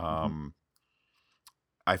If. Mhm.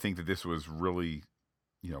 I think that this was really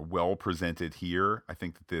well presented here. I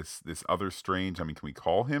think that this other Strange, I mean, can we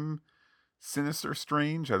call him Sinister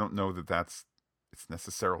Strange? I don't know that it's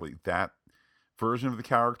necessarily that version of the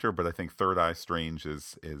character, but I think Third Eye Strange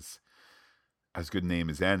is as good a name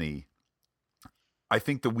as any. I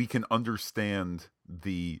think that we can understand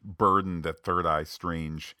the burden that Third Eye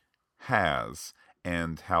Strange has,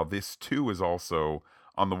 and how this too is also,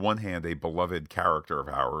 on the one hand, a beloved character of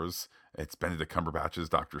ours. It's Benedict Cumberbatch's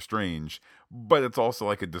Doctor Strange, but it's also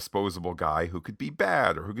like a disposable guy who could be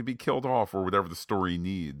bad or who could be killed off or whatever the story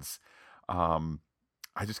needs. Um,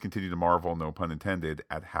 I just continue to marvel, no pun intended,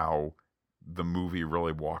 at how the movie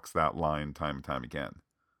really walks that line time and time again.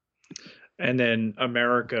 And then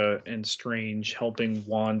America and Strange helping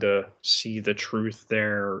Wanda see the truth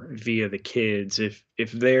there via the kids. If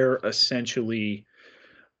they're essentially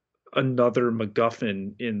another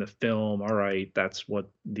MacGuffin in the film, all right, that's what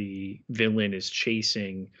the villain is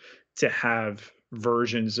chasing. To have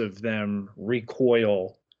versions of them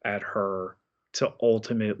recoil at her to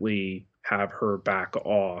ultimately have her back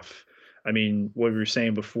off. I mean, what we were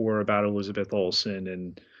saying before about Elizabeth Olsen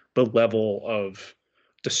and the level of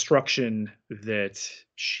destruction that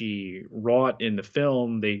she wrought in the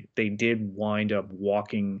film, they did wind up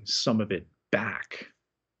walking some of it back.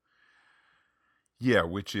 Yeah,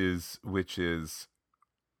 which is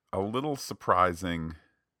a little surprising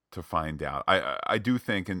to find out. I do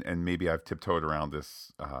think, and maybe I've tiptoed around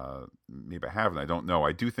this. Maybe I haven't. I don't know.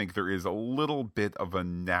 I do think there is a little bit of a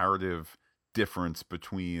narrative difference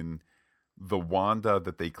between the Wanda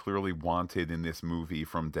that they clearly wanted in this movie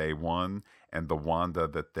from day one, and the Wanda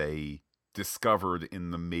that they discovered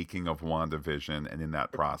in the making of WandaVision and in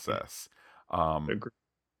that process. Um, Agree.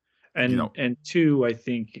 you know, And two, I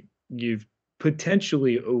think you've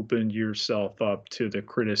potentially opened yourself up to the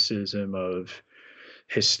criticism of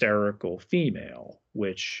hysterical female,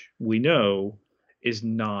 which we know is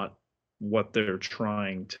not what they're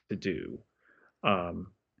trying to do.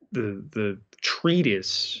 Um, the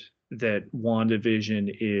treatise that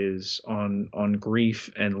WandaVision is on grief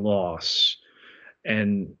and loss,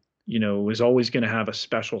 and is always going to have a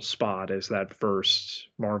special spot as that first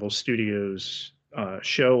Marvel Studios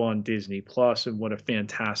show on Disney Plus, and what a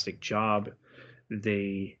fantastic job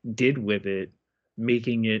they did with it,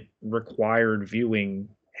 making it required viewing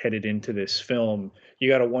headed into this film. You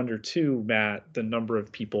got to wonder too, Matt, the number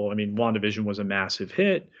of people. I mean, WandaVision was a massive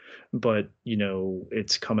hit, but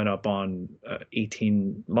it's coming up on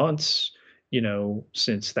 18 months,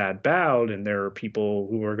 since that bowed, and there are people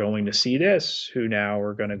who are going to see this who now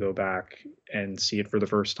are going to go back and see it for the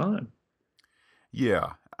first time.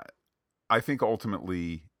 yeah, I think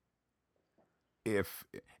ultimately, if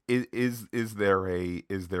is there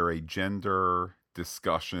a gender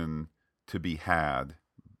discussion to be had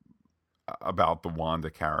about the Wanda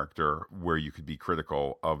character where you could be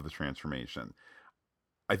critical of the transformation?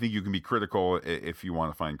 I think you can be critical if you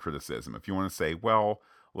want to find criticism. If you want to say, well,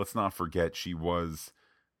 let's not forget she was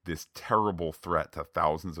this terrible threat to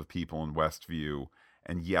thousands of people in Westview.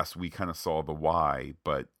 And yes, we kind of saw the why,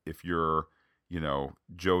 but if you're,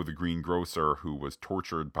 Joe the greengrocer who was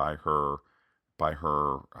tortured by her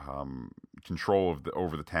control of the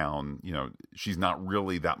over the town, she's not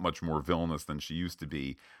really that much more villainous than she used to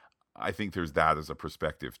be. I think there's that as a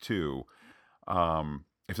perspective too.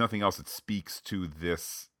 If nothing else, it speaks to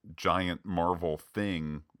this giant Marvel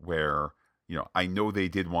thing where, I know they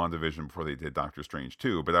did WandaVision before they did Doctor Strange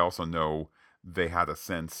too, but I also know they had a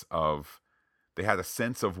sense of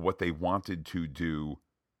what they wanted to do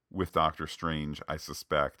with Doctor Strange, I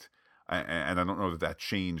suspect. And I don't know that that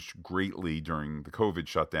changed greatly during the COVID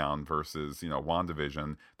shutdown versus,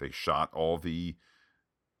 WandaVision. They shot all the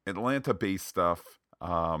Atlanta based stuff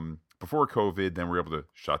before COVID, then we're able to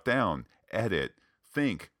shut down, edit,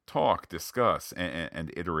 think, talk, discuss,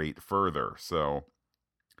 and iterate further. So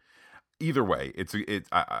either way,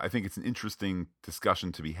 I think it's an interesting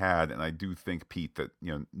discussion to be had, and I do think, Pete, that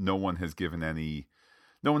no one has given any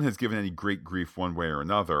great grief one way or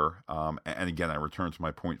another. And again, I return to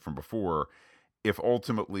my point from before. If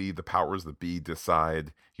ultimately the powers that be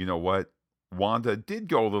decide, you know what, Wanda did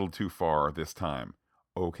go a little too far this time,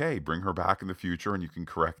 okay, bring her back in the future and you can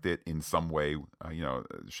correct it in some way,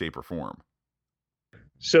 shape or form.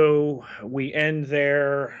 So we end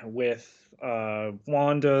there with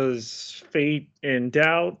Wanda's fate in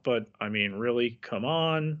doubt, but I mean, really, come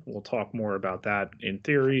on. We'll talk more about that in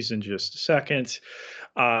theories in just a second.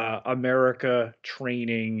 America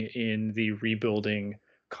training in the rebuilding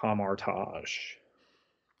Camartage.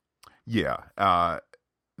 Yeah,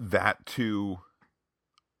 that too.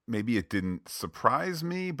 Maybe it didn't surprise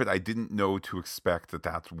me, but I didn't know to expect that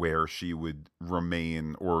that's where she would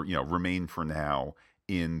remain, or remain for now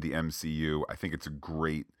in the MCU. I think it's a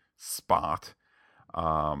great spot,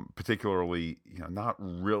 particularly not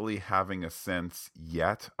really having a sense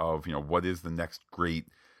yet of what is the next great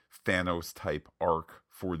Thanos type arc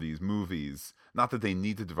for these movies. Not that they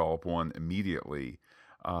need to develop one immediately,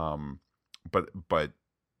 um, but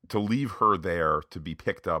to leave her there to be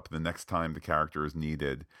picked up the next time the character is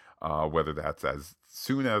needed, whether that's as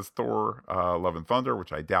soon as Thor: Love and Thunder,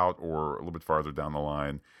 which I doubt, or a little bit farther down the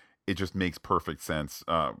line, it just makes perfect sense.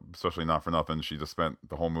 Especially not for nothing, she just spent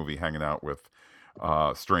the whole movie hanging out with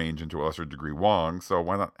Strange and to a lesser degree Wong. So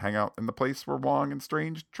why not hang out in the place where Wong and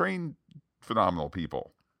Strange train phenomenal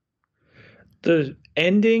people? The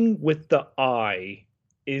ending with the eye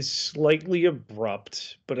is slightly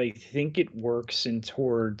abrupt, but I think it works in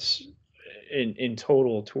total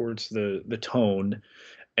towards the tone,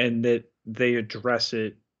 and that they address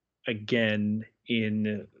it again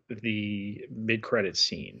in the mid-credit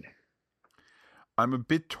scene. I'm a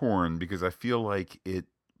bit torn because I feel like it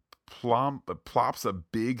plops a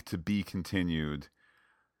big to be continued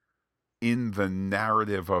in the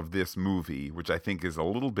narrative of this movie, which I think is a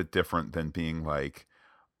little bit different than being like,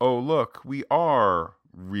 oh, look, we are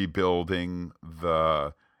rebuilding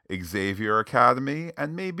the Xavier Academy,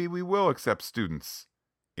 and maybe we will accept students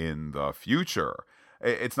in the future.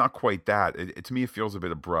 It's not quite that. To me, it feels a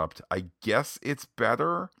bit abrupt. I guess it's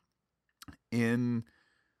better in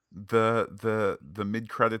the mid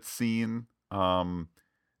credits scene.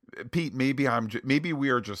 Pete, maybe we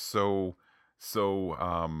are just so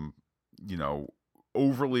you know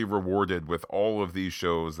overly rewarded with all of these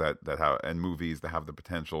shows that have and movies that have the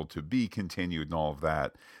potential to be continued and all of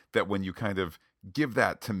that, that when you kind of give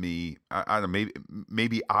that to me, I don't know,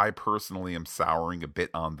 maybe I personally am souring a bit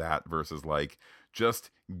on that versus like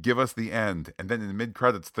just give us the end and then in the mid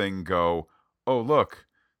credits thing go, oh look,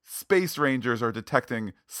 space rangers are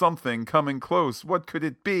detecting something coming close, what could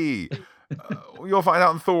it be? You'll find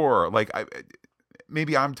out in Thor.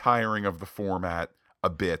 Maybe I'm tiring of the format a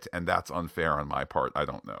bit, and that's unfair on my part. I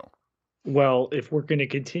don't know. Well, if we're going to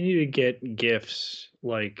continue to get gifts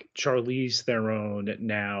like Charlize Theron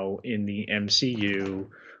now in the MCU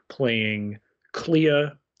playing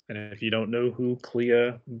Clea, and if you don't know who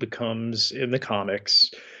Clea becomes in the comics,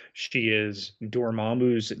 she is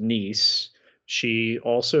Dormammu's niece. She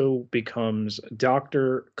also becomes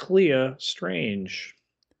Dr. Clea Strange.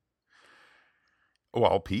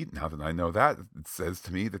 Well, Pete, now that I know that, it says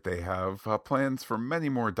to me that they have plans for many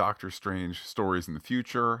more Doctor Strange stories in the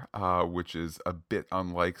future, which is a bit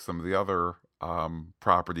unlike some of the other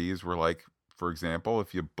properties where, like, for example,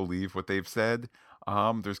 if you believe what they've said,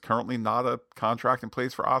 there's currently not a contract in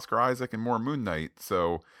place for Oscar Isaac and more Moon Knight.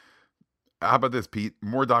 So, how about this, Pete?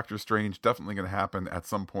 More Doctor Strange definitely going to happen at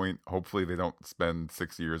some point. Hopefully, they don't spend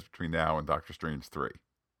 6 years between now and Doctor Strange 3.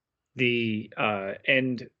 The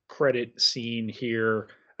end credit scene here,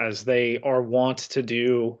 as they are wont to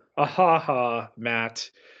do, Matt,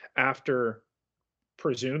 after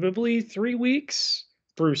presumably 3 weeks,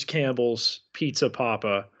 Bruce Campbell's Pizza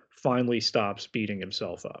Papa finally stops beating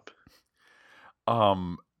himself up.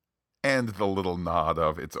 Um, and the little nod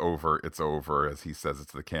of it's over as he says it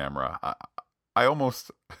to the camera. I almost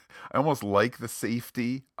I almost like the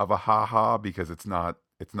safety of a haha because it's not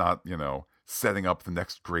setting up the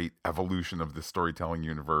next great evolution of the storytelling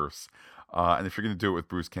universe. And if you're going to do it with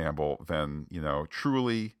Bruce Campbell, then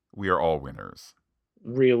truly we are all winners.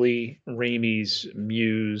 Really, Raimi's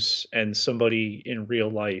muse and somebody in real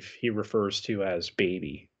life he refers to as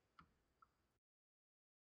baby.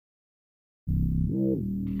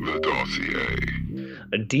 The dossier.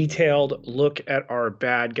 A detailed look at our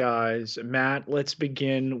bad guys. Matt, let's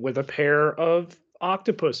begin with a pair of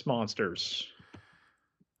octopus monsters.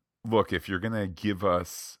 Look, if you're going to give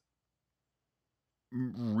us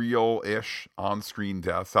real-ish on-screen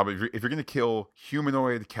deaths, if you're going to kill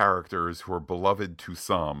humanoid characters who are beloved to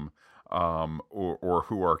some, or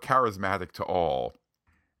who are charismatic to all,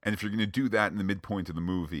 and if you're going to do that in the midpoint of the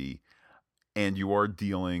movie, and you are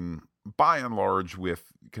dealing by and large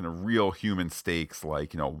with kind of real human stakes,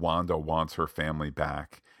 like Wanda wants her family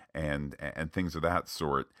back and things of that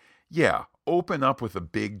sort, yeah, open up with a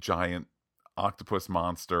big giant octopus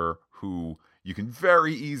monster who you can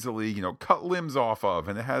very easily, cut limbs off of,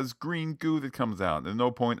 and it has green goo that comes out. And at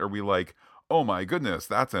no point are we like, oh my goodness,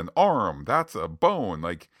 that's an arm, that's a bone.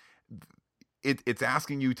 Like, it's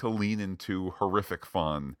asking you to lean into horrific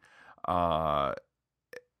fun,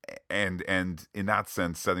 and in that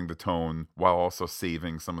sense, setting the tone while also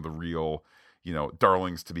saving some of the real,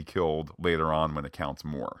 darlings to be killed later on when it counts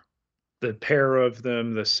more. The pair of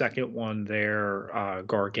them, the second one there,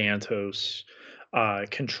 Gargantos,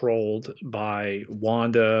 controlled by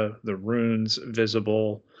Wanda, the runes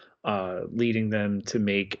visible, leading them to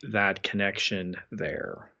make that connection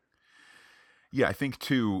there. Yeah, I think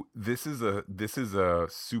too. This is a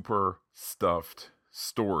super stuffed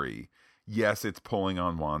story. Yes, it's pulling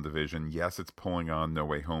on WandaVision. Yes, it's pulling on No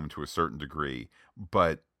Way Home to a certain degree.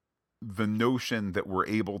 But the notion that we're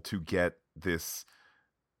able to get this,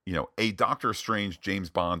 a Doctor Strange James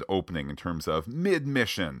Bond opening in terms of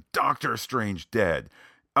mid-mission, Doctor Strange dead,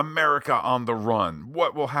 America on the run,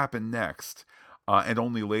 what will happen next? And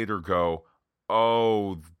only later go,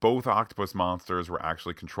 oh, both octopus monsters were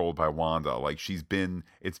actually controlled by Wanda. Like it's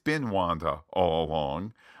been Wanda all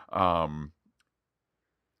along.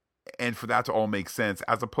 And for that to all make sense,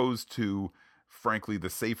 as opposed to, frankly, the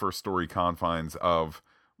safer story confines of,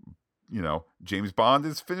 James Bond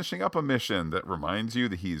is finishing up a mission that reminds you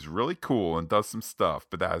that he's really cool and does some stuff,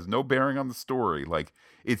 but that has no bearing on the story. Like,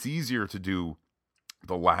 it's easier to do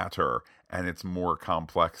the latter, and it's more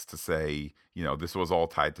complex to say, this was all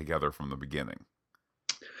tied together from the beginning.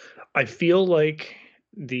 I feel like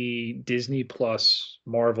the Disney Plus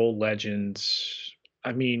Marvel Legends.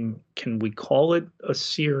 I mean, can we call it a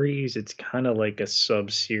series? It's kind of like a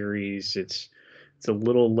sub-series. It's a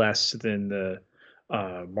little less than the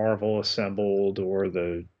Marvel Assembled or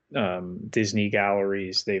the Disney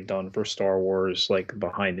galleries they've done for Star Wars, like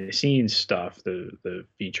behind the scenes stuff, the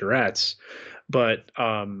featurettes. But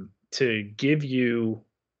to give you,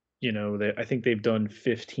 I think they've done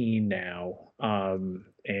 15 now,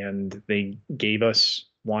 and they gave us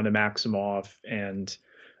Wanda Maximoff and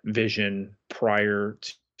Vision prior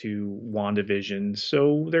to WandaVision,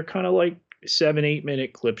 so they're kind of like 7-8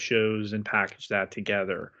 minute clip shows and package that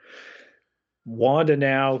together. Wanda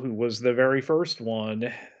now, who was the very first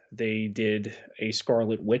one, they did a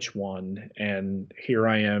Scarlet Witch one, and here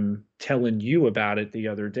I am telling you about it the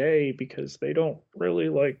other day because they don't really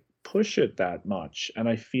like push it that much, and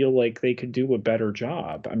I feel like they could do a better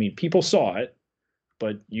job. I mean, people saw it,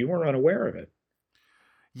 but you were unaware of it.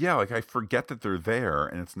 Yeah, like I forget that they're there,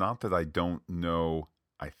 and it's not that I don't know,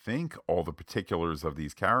 I think, all the particulars of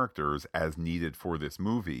these characters as needed for this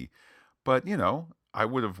movie, but I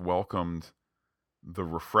would have welcomed the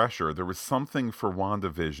refresher. There was something for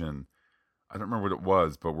WandaVision. I don't remember what it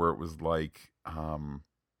was, but where it was like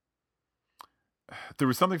there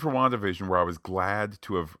was something for WandaVision where I was glad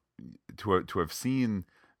to have seen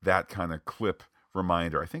that kind of clip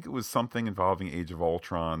reminder. I think it was something involving Age of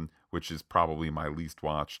Ultron, which is probably my least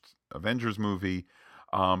watched Avengers movie.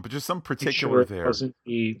 But just some You sure particular it there. wasn't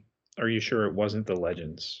the? Are you sure it wasn't the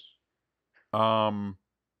Legends? Um,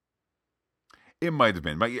 it might have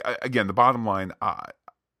been. Again, the bottom line,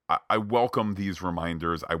 I welcome these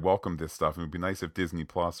reminders. I welcome this stuff. It would be nice if Disney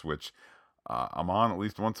Plus, which I'm on at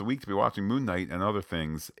least once a week to be watching Moon Knight and other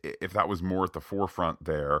things, if that was more at the forefront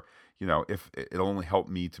there, if it'll only help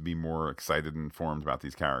me to be more excited and informed about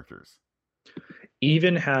these characters.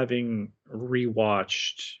 Even having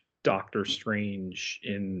rewatched Doctor Strange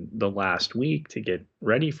in the last week to get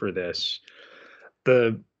ready for this,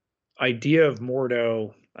 the idea of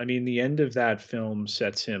Mordo, I mean, the end of that film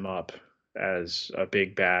sets him up as a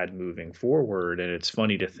big bad moving forward. And it's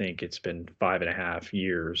funny to think it's been 5.5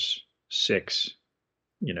 years, six,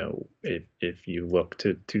 if you look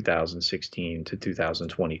to 2016 to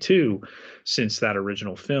 2022, since that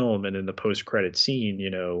original film. And in the post-credit scene,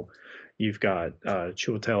 you've got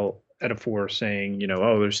Chiwetel Ejiofor saying,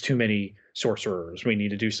 oh, there's too many sorcerers. We need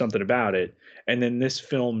to do something about it. And then this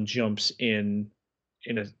film jumps in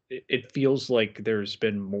a it feels like there's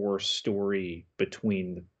been more story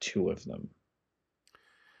between the two of them.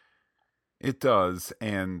 It does,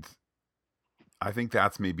 and I think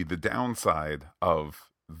that's maybe the downside of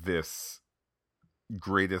this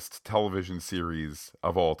greatest television series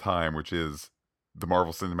of all time, which is the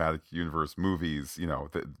Marvel Cinematic Universe movies.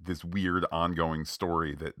 This weird ongoing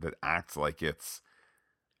story that acts like it's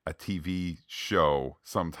a TV show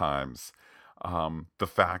sometimes. The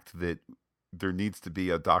fact that there needs to be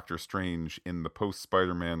a Doctor Strange in the post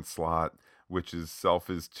Spider-Man slot, which is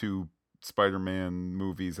is two Spider-Man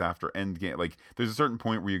movies after Endgame. Like, there's a certain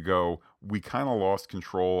point where you go, we kind of lost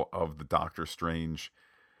control of the Doctor Strange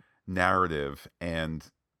narrative,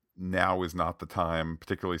 and now is not the time,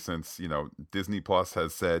 particularly since Disney Plus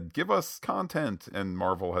has said give us content, and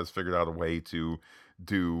Marvel has figured out a way to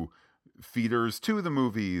do feeders to the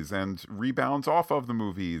movies and rebounds off of the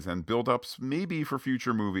movies and build-ups maybe for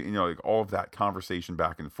future movie, like all of that conversation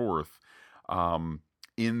back and forth.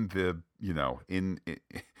 In the in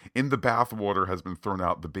the bathwater has been thrown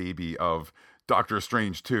out the baby of Doctor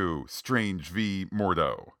Strange 2, Strange v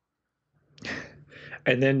Mordo.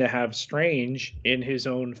 And then to have Strange in his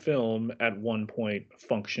own film at one point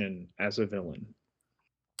function as a villain.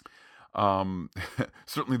 um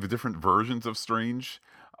Certainly the different versions of Strange.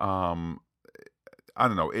 I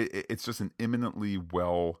don't know, it's just an eminently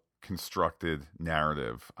well constructed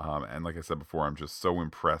narrative, and like I said before, I'm just so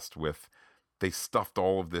impressed with they stuffed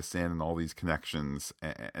all of this in and all these connections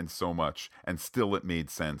and so much, and still it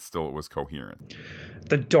made sense, still it was coherent.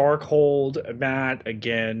 The Darkhold, Matt,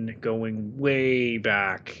 again, going way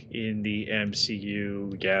back in the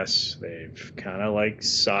MCU. Yes, they've kind of like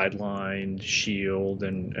sidelined Shield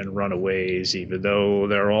and Runaways, even though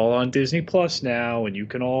they're all on Disney Plus now, and you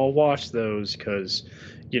can all watch those because,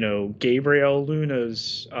 Gabriel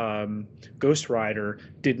Luna's Ghost Rider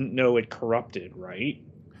didn't know it corrupted, right?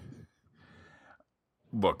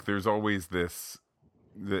 Look, there's always the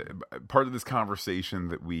part of this conversation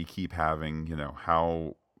that we keep having,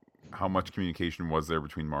 how much communication was there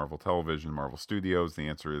between Marvel Television, Marvel Studios? The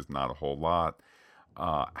answer is not a whole lot.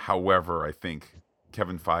 However, I think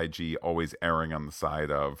Kevin Feige always erring on the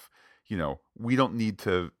side of, we don't need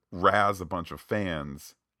to razz a bunch of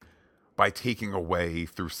fans by taking away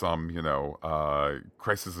through some,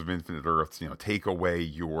 Crisis of Infinite Earths, take away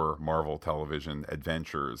your Marvel Television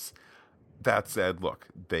adventures. That said, look,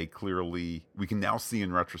 we can now see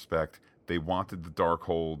in retrospect, they wanted the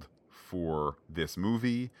Darkhold for this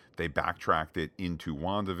movie. They backtracked it into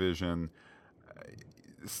WandaVision.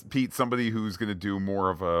 Pete, somebody who's going to do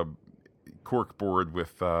more of a cork board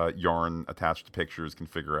with yarn attached to pictures can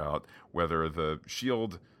figure out whether the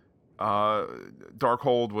Shield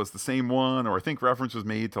Darkhold was the same one, or I think reference was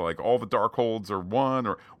made to like all the Darkholds are one,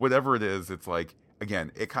 or whatever it is. It's like,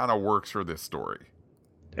 again, it kind of works for this story.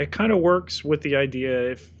 It kind of works with the idea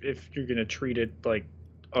if you're going to treat it like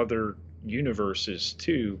other universes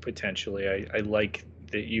too, potentially. I like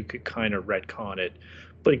that you could kind of retcon it.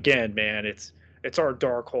 But again, man, it's our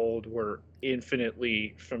Darkhold. We're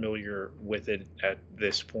infinitely familiar with it at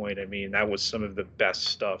this point. I mean, that was some of the best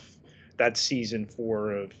stuff. That season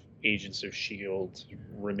 4 of Agents of Shield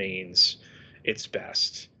remains its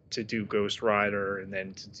best. To do Ghost Rider and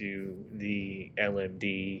then to do the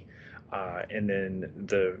LMD, and then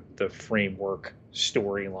the framework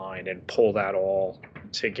storyline, and pull that all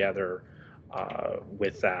together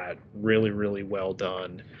with that. Really, really well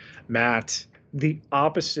done. Matt, the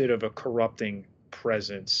opposite of a corrupting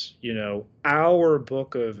presence, our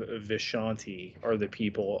book of Vishanti are the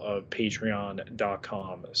people of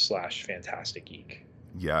patreon.com/fantastic geek.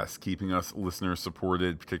 Yes, keeping us listener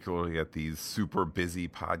supported, particularly at these super busy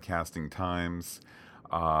podcasting times.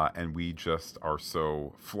 And we just are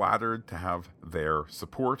so flattered to have their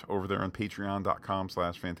support over there on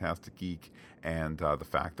patreon.com/fantastic geek. And the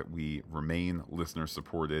fact that we remain listener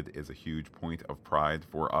supported is a huge point of pride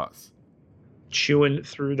for us. Chewing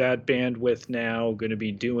through that bandwidth now, going to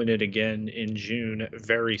be doing it again in June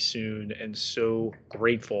very soon, and so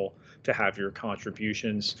grateful to have your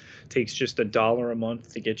contributions. Takes just $1 a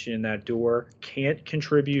month to get you in that door. Can't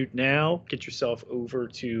contribute now? Get yourself over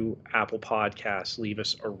to Apple Podcasts. Leave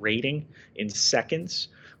us a rating in seconds.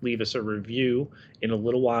 Leave us a review in a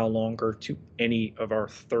little while longer to any of our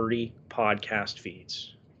 30 podcast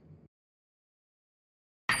feeds.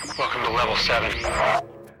 Welcome to level 7.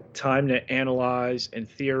 Time to analyze and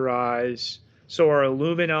theorize. So our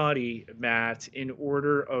Illuminati, Matt, in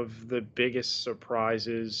order of the biggest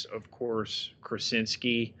surprises, of course,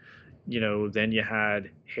 Krasinski, then you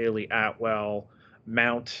had Haley Atwell,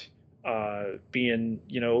 Mount being,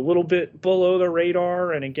 a little bit below the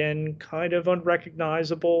radar, and again, kind of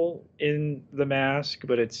unrecognizable in the mask,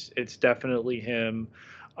 but it's definitely him.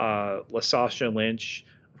 LaSasha Lynch,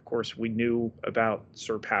 of course, we knew about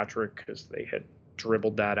Sir Patrick because they had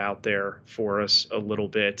dribbled that out there for us a little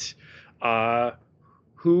bit.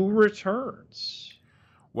 Who returns?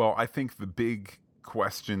 Well, I think the big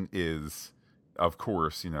question is, of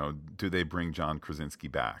course, do they bring John Krasinski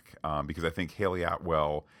back? Because I think Haley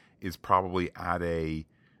Atwell is probably at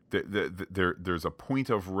there's a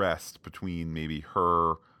point of rest between maybe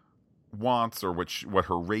her wants or what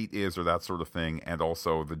her rate is or that sort of thing, and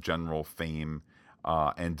also the general fame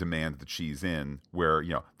and demand that she's in, where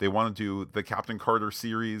they want to do the Captain Carter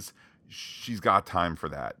series, she's got time for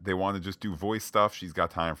that. They want to just do voice stuff, she's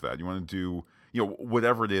got time for that. You want to do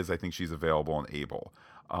whatever it is, I think she's available and able.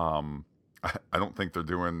 I don't think they're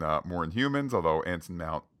doing more Inhumans, although Anson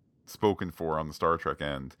Mount spoken for on the Star Trek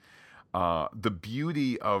end. The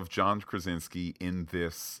beauty of John Krasinski in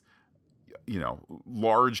this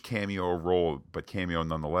large cameo role, but cameo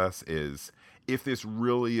nonetheless, is if this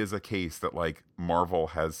really is a case that like Marvel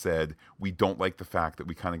has said, we don't like the fact that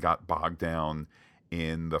we kind of got bogged down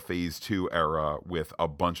in the phase 2 era with a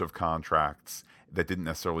bunch of contracts that didn't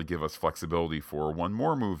necessarily give us flexibility for one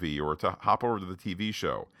more movie or to hop over to the TV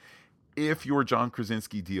show. If your John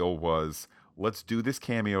Krasinski deal was, let's do this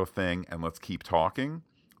cameo thing and let's keep talking,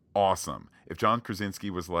 awesome. If John Krasinski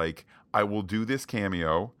was like, I will do this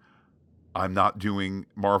cameo, I'm not doing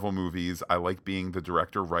Marvel movies, I like being the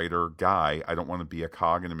director, writer, guy, I don't want to be a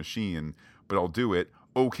cog in a machine, but I'll do it.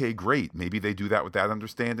 Okay, great. Maybe they do that with that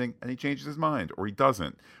understanding and he changes his mind, or he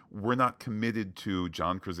doesn't. We're not committed to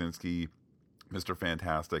John Krasinski, Mr.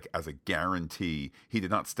 Fantastic, as a guarantee. He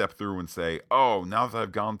did not step through and say, oh, now that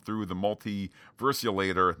I've gone through the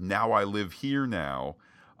multiversulator, now I live here now.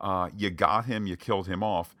 You got him, you killed him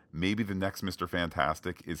off. Maybe the next Mr.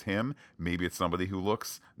 Fantastic is him. Maybe it's somebody who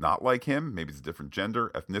looks not like him. Maybe it's a different gender,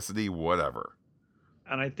 ethnicity, whatever.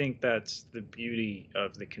 And I think that's the beauty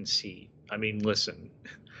of the conceit. I mean, listen,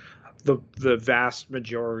 the vast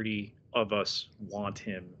majority of us want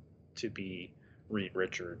him to be Reed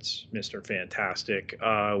Richards, Mr. Fantastic.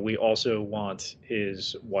 We also want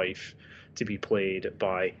his wife to be played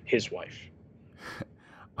by his wife.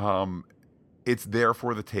 It's there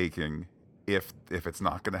for the taking. if it's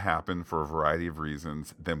not going to happen for a variety of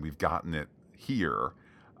reasons, then we've gotten it here.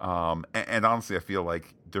 And honestly, I feel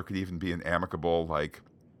like there could even be an amicable, like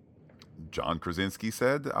John Krasinski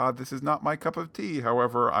said, this is not my cup of tea.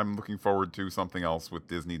 However, I'm looking forward to something else with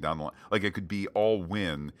Disney down the line. Like it could be all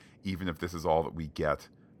win, even if this is all that we get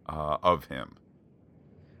of him.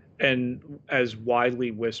 And as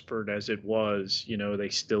widely whispered as it was, they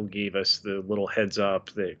still gave us the little heads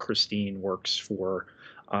up that Christine works for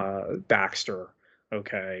Baxter.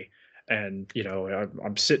 Okay. And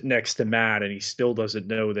I'm sitting next to Matt, and he still doesn't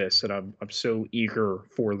know this, and I'm so eager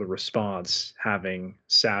for the response, having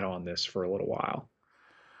sat on this for a little while.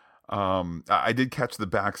 I did catch the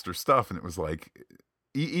Baxter stuff, and it was like,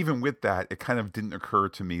 even with that, it kind of didn't occur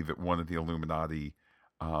to me that one of the Illuminati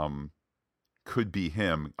um, could be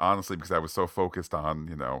him, honestly, because I was so focused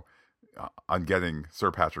on, on getting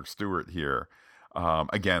Sir Patrick Stewart here.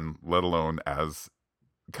 Again, let alone as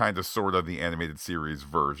kind of sort of the animated series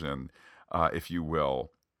version, if you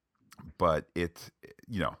will. But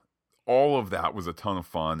all of that was a ton of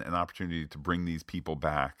fun, an opportunity to bring these people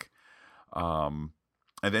back. Um,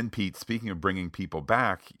 and then, Pete, speaking of bringing people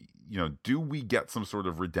back, do we get some sort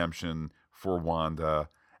of redemption for Wanda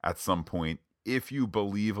at some point? If you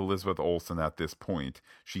believe Elizabeth Olsen at this point,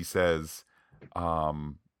 she says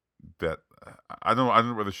that I don't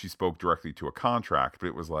know whether she spoke directly to a contract, but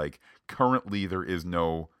it was like, currently there is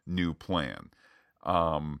no new plan.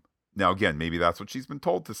 Now again, maybe that's what she's been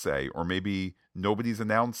told to say, or maybe nobody's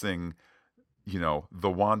announcing, the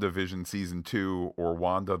WandaVision season 2 or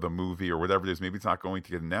Wanda the movie or whatever it is. Maybe it's not going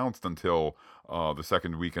to get announced until the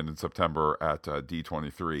second weekend in September at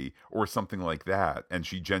D23 or something like that. And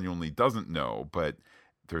she genuinely doesn't know, but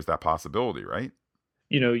there's that possibility, right?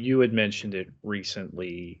 You had mentioned it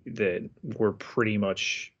recently that we're pretty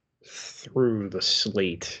much through the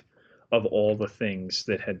slate of all the things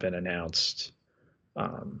that had been announced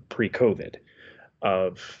pre-COVID,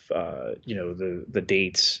 of the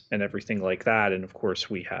dates and everything like that. And of course,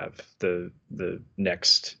 we have the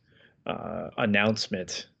next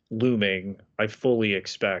announcement looming. I fully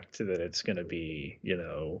expect that it's going to be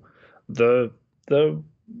the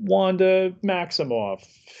Wanda Maximoff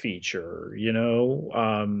feature.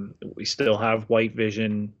 We still have White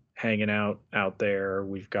Vision hanging out there.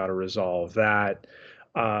 We've got to resolve that.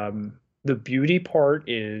 The beauty part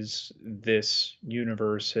is this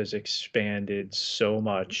universe has expanded so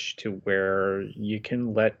much to where you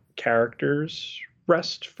can let characters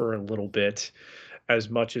rest for a little bit,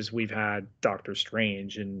 as much as we've had Doctor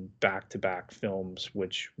Strange in back-to-back films,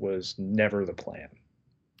 which was never the plan.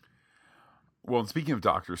 Well, and speaking of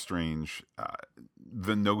Doctor Strange,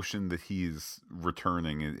 the notion that he's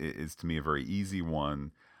returning is to me a very easy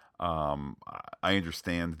one. I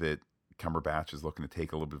understand that Cumberbatch is looking to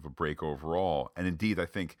take a little bit of a break overall, and indeed, I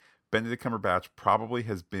think Benedict Cumberbatch probably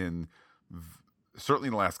has been, certainly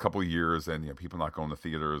in the last couple of years, and people not going to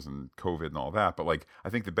theaters and COVID and all that. But like,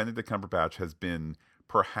 I think that Benedict Cumberbatch has been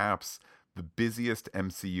perhaps the busiest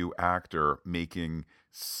MCU actor, making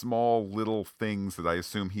small little things that I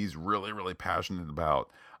assume he's really, really passionate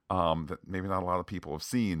about, that maybe not a lot of people have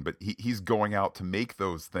seen, but he's going out to make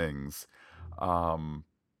those things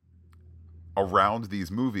around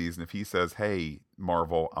these movies. And if he says, hey,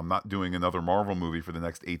 Marvel, I'm not doing another Marvel movie for the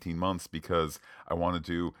next 18 months because I want to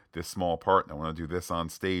do this small part and I want to do this on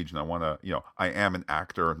stage and I want to, I am an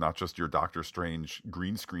actor, not just your Doctor Strange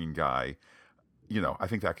green screen guy. I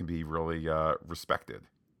think that can be really respected.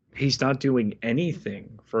 He's not doing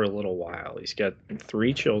anything for a little while. He's got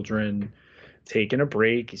three children, taking a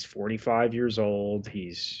break. He's 45 years old.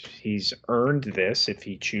 He's earned this if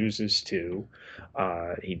he chooses to.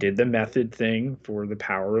 He did the method thing for the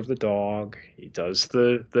power of the dog. He does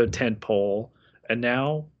the tent pole, and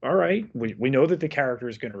now, all right, we know that the character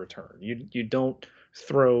is going to return. You don't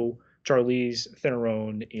throw Charlize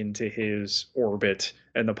Theron into his orbit,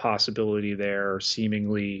 and the possibility there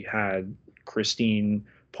seemingly had Christine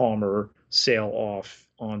Palmer sail off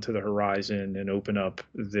onto the horizon and open up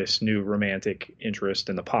this new romantic interest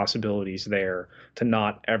and the possibilities there, to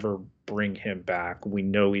not ever bring him back. We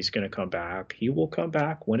know he's going to come back. He will come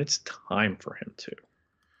back when it's time for him to.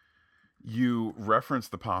 You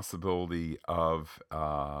referenced the possibility of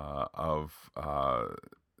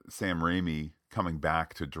Sam Raimi coming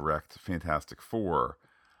back to direct Fantastic Four.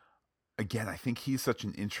 Again, I think he's such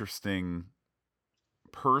an interesting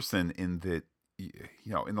person in that,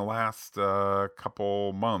 in the last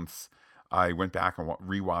couple months, I went back and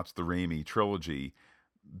rewatched the Raimi trilogy.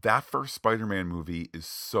 That first Spider-Man movie is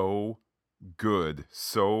so good,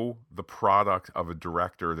 so the product of a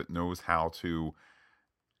director that knows how to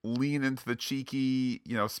lean into the cheeky,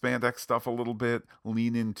 spandex stuff a little bit,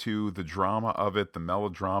 lean into the drama of it, the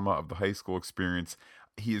melodrama of the high school experience.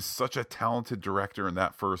 He is such a talented director in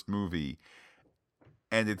that first movie,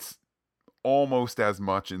 and it's almost as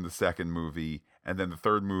much in the second movie. And then the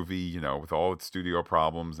third movie, with all its studio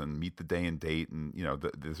problems and Meet the Day and Date, and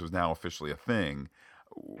this was now officially a thing.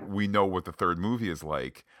 We know what the third movie is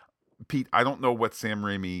like. Pete, I don't know what Sam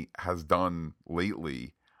Raimi has done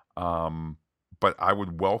lately, but I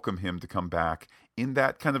would welcome him to come back in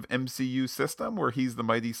that kind of MCU system where he's the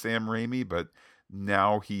mighty Sam Raimi, but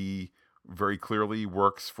now he very clearly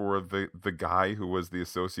works for the guy who was the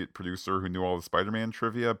associate producer who knew all the Spider-Man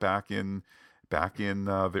trivia back in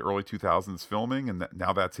the early 2000s filming, and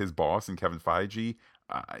now that's his boss and Kevin Feige.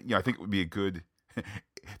 I think it would be a good.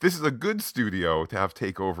 This is a good studio to have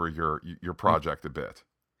take over your project a bit.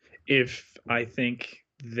 If I think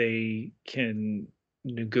they can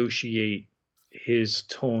negotiate his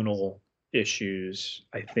tonal issues,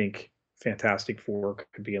 I think Fantastic Four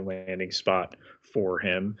could be a landing spot for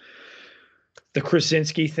him. The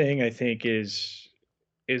Krasinski thing, I think, is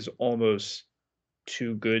almost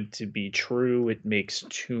too good to be true. It makes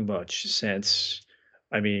too much sense.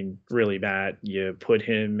 I mean, really, Matt, you put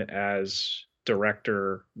him as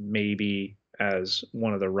director, maybe as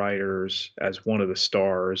one of the writers, as one of the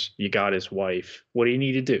stars. You got his wife. What do you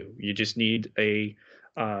need to do? You just need a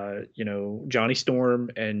Johnny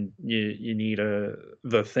Storm, and you need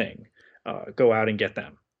the Thing. Go out and get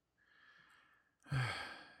them.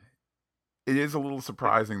 It is a little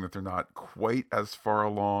surprising that they're not quite as far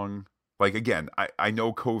along. Like, again, I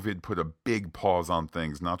know COVID put a big pause on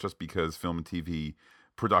things, not just because film and TV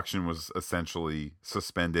production was essentially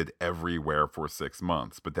suspended everywhere for 6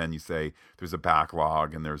 months, but then you say there's a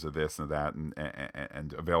backlog and there's a this and that, and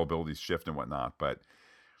availabilities shift and whatnot. But,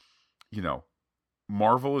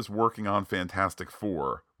 Marvel is working on Fantastic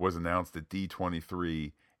Four, was announced at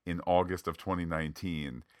D23 in August of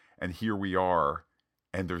 2019, and here we are,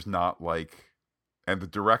 and there's not and the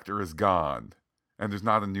director is gone, and there's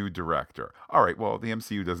not a new director. All right, well, the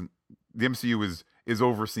MCU is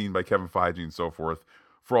overseen by Kevin Feige and so forth.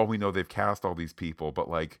 For all we know, they've cast all these people, but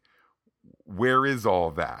where is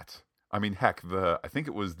all that? I mean, heck, I think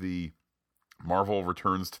it was the Marvel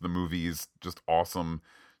Returns to the Movies, just awesome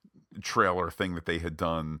trailer thing that they had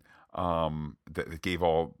done, that gave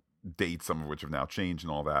all dates, some of which have now changed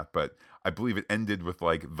and all that. But I believe it ended with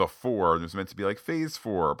the Four, and it was meant to be Phase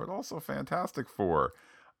 4, but also Fantastic Four.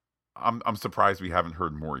 I'm surprised we haven't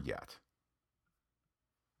heard more yet.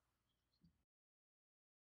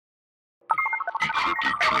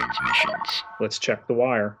 Encrypted transmissions. Let's check the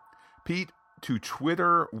wire. Pete, to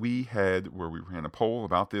Twitter we head, where we ran a poll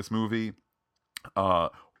about this movie.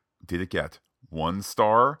 Did it get 1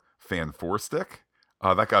 star? Fan 4 stick?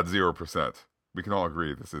 That got 0%. We can all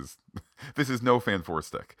agree this is no Fan 4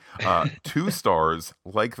 stick. 2 stars,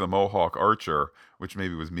 like the Mohawk Archer, which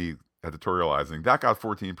maybe was me editorializing, that got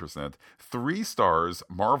 14%. 3 stars,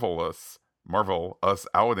 Marvel Us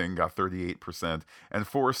Outing, got 38%, and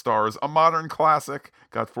 4 stars, A Modern Classic,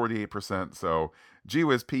 got 48%. So, gee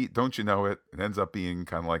whiz, Pete, don't you know it? It ends up being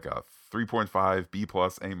kind of like a 3.5, B+,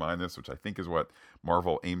 A-, which I think is what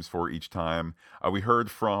Marvel aims for each time. We heard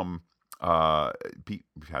from Pete.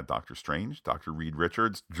 We've had Dr. Strange, Dr. Reed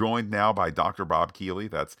Richards, joined now by Dr. Bob Keeley.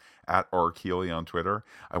 That's at @rkeeley on Twitter.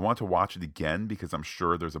 I want to watch it again because I'm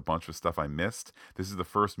sure there's a bunch of stuff I missed. This is the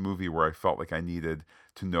first movie where I felt like I needed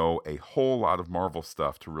to know a whole lot of Marvel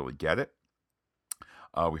stuff to really get it.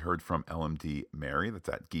 We heard from LMD Mary, that's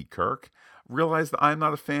at Geek Kirk. Realized that I'm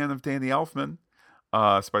not a fan of Danny Elfman.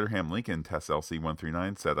 Spider-Ham Lincoln, Tess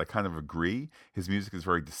LC139, said, I kind of agree. His music is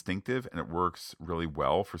very distinctive and it works really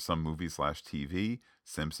well for some movies/TV.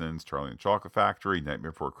 Simpsons, Charlie and the Chocolate Factory,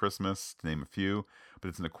 Nightmare Before Christmas, to name a few. But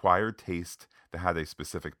it's an acquired taste that had a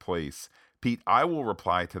specific place. Pete, I will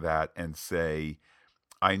reply to that and say,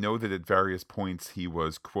 I know that at various points he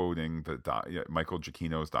was quoting Michael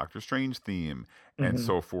Giacchino's Doctor Strange theme and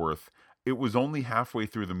so forth. It was only halfway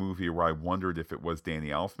through the movie where I wondered if it was Danny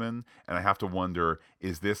Elfman, and I have to wonder,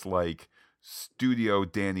 is this studio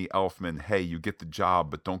Danny Elfman, hey, you get the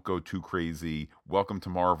job, but don't go too crazy, welcome to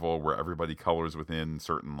Marvel, where everybody colors within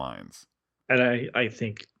certain lines? And I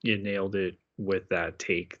think you nailed it with that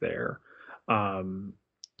take there.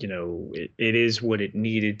 It is what it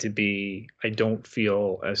needed to be. I don't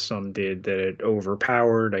feel, as some did, that it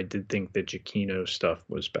overpowered. I did think that Giacchino stuff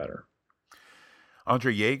was better.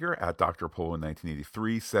 Andre Yeager at Dr. Polo in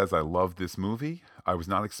 1983 says, I love this movie. I was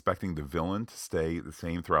not expecting the villain to stay the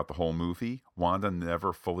same throughout the whole movie. Wanda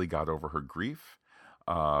never fully got over her grief.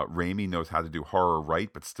 Raimi knows how to do horror right,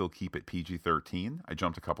 but still keep it PG-13. I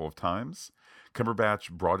jumped a couple of times.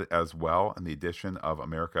 Cumberbatch brought it as well, and the addition of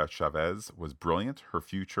America Chavez was brilliant. Her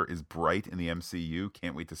future is bright in the MCU.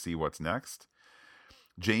 Can't wait to see what's next.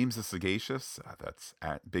 James the Sagacious, that's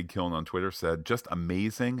at Big Kiln on Twitter, said, just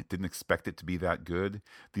amazing. Didn't expect it to be that good.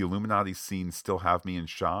 The Illuminati scenes still have me in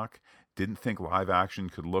shock. Didn't think live action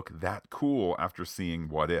could look that cool after seeing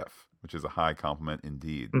What If, which is a high compliment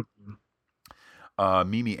indeed. Mhm.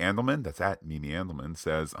 Mimi Andelman, that's at Mimi Andelman,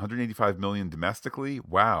 says 185 million domestically.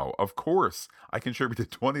 Wow, of course, I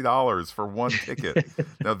contributed $20 for one ticket.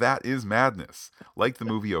 Now that is madness. Like the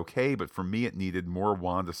movie, okay, but for me, it needed more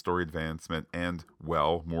Wanda story advancement and,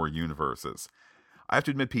 well, more universes. I have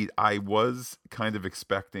to admit, Pete, I was kind of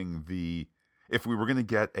expecting if we were going to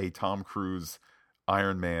get a Tom Cruise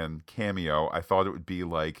Iron Man cameo, I thought it would be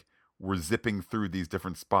like we're zipping through these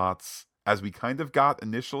different spots as we kind of got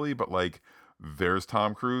initially, but like, there's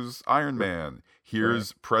Tom Cruise Iron Man.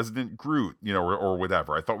 Here's President Groot, or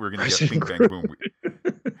whatever. I thought we were going to get Bing Bang Boom.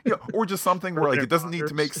 Or just something where like it doesn't need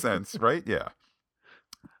to make sense, right? Yeah.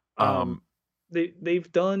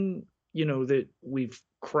 They've done, that we've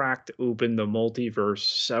cracked open the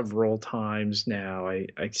multiverse several times now.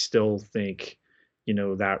 I still think,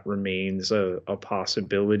 that remains a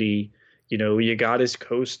possibility. You got his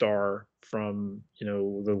co-star from,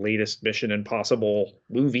 the latest Mission Impossible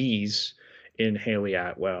movies in Haley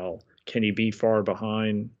Atwell. Can he be far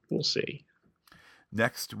behind? We'll see.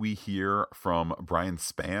 Next, we hear from Brian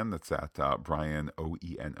Spann. That's at Brian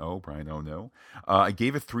Oeno. Brian Ono. I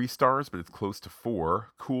gave it 3 stars, but it's close to 4.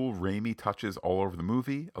 Cool Raimi touches all over the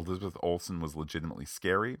movie. Elizabeth Olsen was legitimately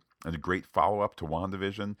scary, and a great follow-up to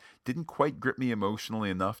WandaVision. Didn't quite grip me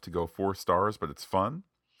emotionally enough to go 4 stars, but it's fun.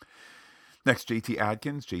 Next, JT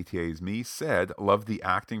Adkins, JTA's me, said, love the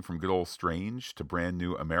acting from good old Strange to Brand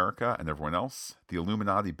New America and everyone else. The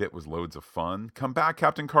Illuminati bit was loads of fun. Come back,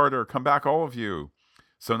 Captain Carter. Come back, all of you.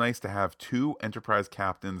 So nice to have 2 Enterprise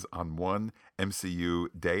captains on one MCU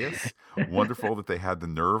dais. Wonderful that they had the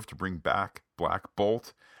nerve to bring back Black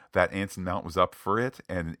Bolt. That Anson Mount was up for it,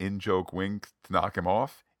 and an in-joke wink to knock him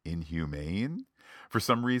off. Inhumane. For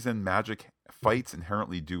some reason, magic fights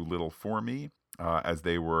inherently do little for me, as if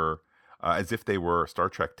they were Star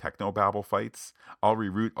Trek technobabble fights. I'll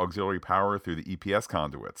reroute auxiliary power through the EPS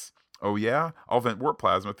conduits. Oh yeah? I'll vent warp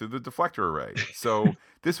plasma through the deflector array. So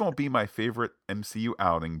this won't be my favorite MCU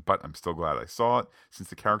outing, but I'm still glad I saw it, since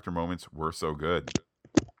the character moments were so good.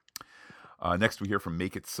 Next, we hear from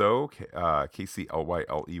Make It So,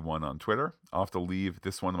 KCLYLE1 on Twitter. I'll have to leave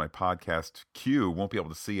this one in my podcast queue. Won't be able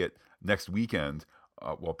to see it next weekend.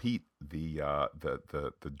 Well, Pete, the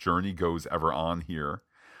journey goes ever on here.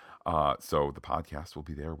 So the podcast will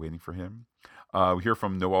be there waiting for him. We hear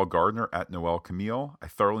from Noel Gardner at Noel Camille. I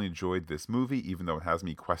thoroughly enjoyed this movie, even though it has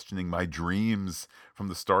me questioning my dreams. From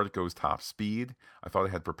the start, it goes top speed. I thought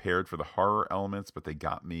I had prepared for the horror elements, but they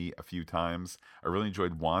got me a few times. I really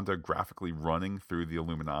enjoyed Wanda graphically running through the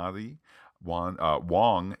Illuminati.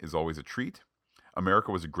 Wong is always a treat.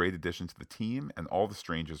 America was a great addition to the team, and all the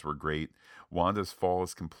strangers were great. Wanda's fall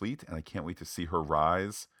is complete, and I can't wait to see her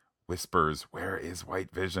rise. Whispers, where is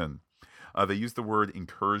White Vision? They used the word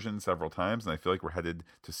incursion several times, and I feel like we're headed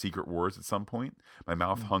to Secret Wars at some point. My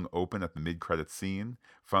mouth hung open at the mid-credits scene.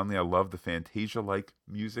 Finally, I love the Fantasia-like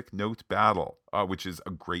music note battle, which is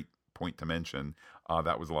a great point to mention.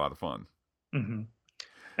 That was a lot of fun. Mm-hmm.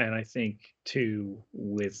 And I think, too,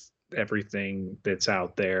 with everything that's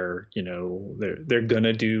out there, they're going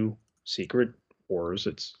to do Secret Wars.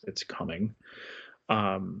 It's coming.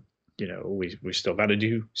 We still got to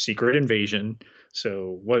do Secret Invasion.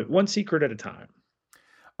 So one secret at a time.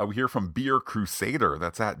 We hear from Beer Crusader.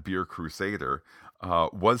 That's at Beer Crusader.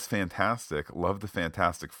 Was fantastic. Loved the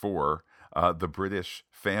Fantastic Four. The British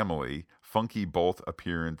family. Funky Bolt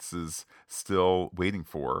appearances still waiting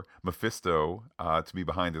for. Mephisto to be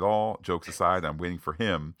behind it all. Jokes aside, I'm waiting for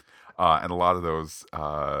him. And a lot of those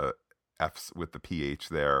F's with the PH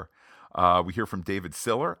there. We hear from David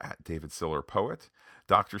Siller at David Siller Poet.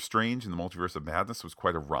 Doctor Strange in the Multiverse of Madness was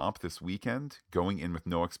quite a romp this weekend. Going in with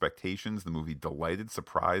no expectations, the movie delighted,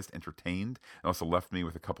 surprised, entertained, and also left me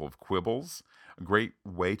with a couple of quibbles. A great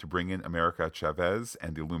way to bring in America Chavez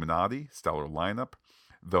and the Illuminati, stellar lineup,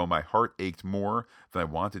 though my heart ached more than I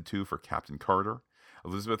wanted to for Captain Carter.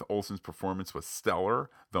 Elizabeth Olsen's performance was stellar,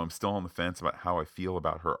 though I'm still on the fence about how I feel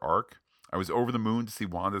about her arc. I was over the moon to see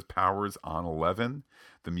Wanda's powers on 11.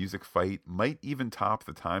 The music fight might even top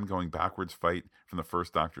the time-going backwards fight from the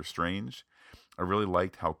first Doctor Strange. I really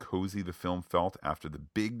liked how cozy the film felt after the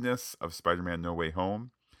bigness of Spider-Man No Way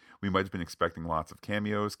Home. We might have been expecting lots of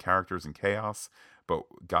cameos, characters, and chaos, but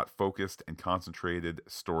got focused and concentrated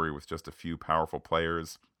story with just a few powerful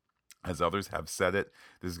players. As others have said it,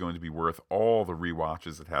 this is going to be worth all the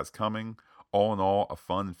rewatches it has coming. All in all, a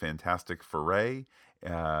fun and fantastic foray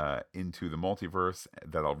into the multiverse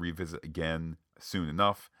that I'll revisit again soon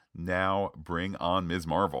enough. Now, bring on Ms.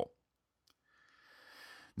 Marvel.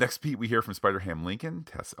 Next, Pete, we hear from Spider-Ham Lincoln,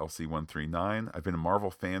 Tess LC139. I've been a Marvel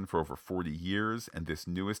fan for over 40 years, and this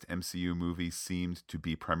newest MCU movie seemed to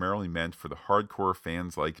be primarily meant for the hardcore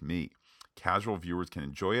fans like me. Casual viewers can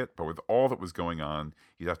enjoy it, but with all that was going on,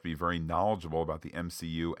 you'd have to be very knowledgeable about the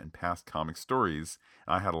MCU and past comic stories,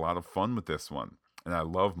 and I had a lot of fun with this one. And I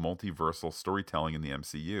love multiversal storytelling in the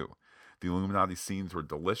MCU. The Illuminati scenes were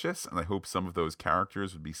delicious, and I hope some of those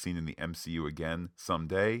characters would be seen in the MCU again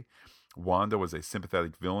someday. Wanda was a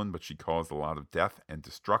sympathetic villain, but she caused a lot of death and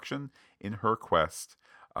destruction in her quest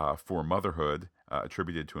for motherhood,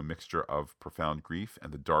 attributed to a mixture of profound grief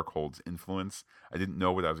and the Darkhold's influence. I didn't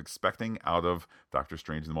know what I was expecting out of Doctor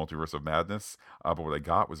Strange in the Multiverse of Madness, but what I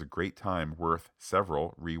got was a great time worth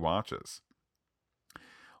several rewatches.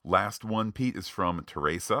 Last one, Pete, is from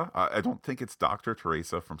Teresa. I don't think it's Dr.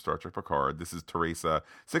 Teresa from Star Trek Picard. This is Teresa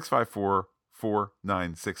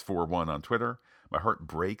 654-49641 on Twitter. My heart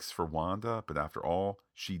breaks for Wanda, but after all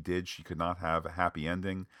she did, she could not have a happy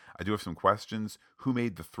ending. I do have some questions. Who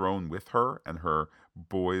made the throne with her and her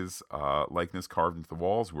boy's likeness carved into the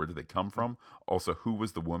walls? Where did they come from? Also, who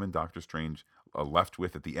was the woman Doctor Strange left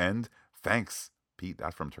with at the end? Thanks, Pete.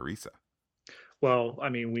 That's from Teresa. Well, I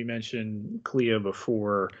mean, we mentioned Clea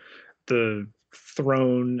before. The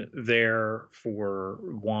throne there for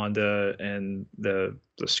Wanda and the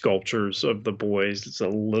sculptures of the boys, it's a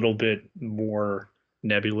little bit more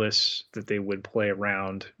nebulous that they would play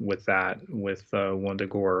around with that with Wanda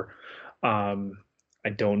Gore. I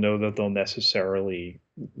don't know that they'll necessarily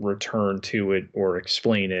return to it or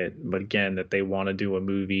explain it, but again, that they want to do a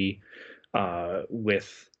movie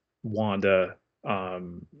with Wanda,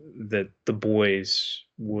 that the boys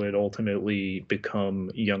would ultimately become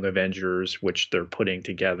Young Avengers, which they're putting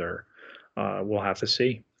together. We'll have to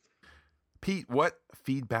see. Pete, what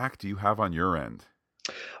feedback do you have on your end?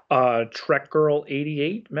 Trek Girl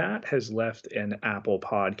 88, Matt, has left an Apple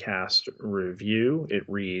Podcast review. It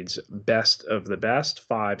reads, "Best of the best,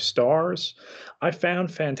 5 stars. I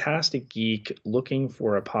found Fantastic Geek looking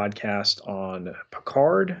for a podcast on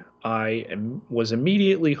Picard. Was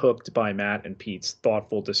immediately hooked by Matt and Pete's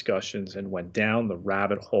thoughtful discussions and went down the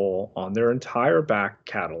rabbit hole on their entire back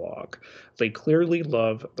catalog. They clearly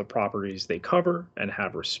love the properties they cover and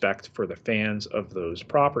have respect for the fans of those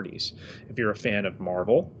properties. If you're a fan of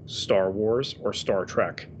Marvel, Star Wars, or Star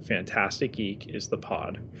Trek, Fantastic Geek is the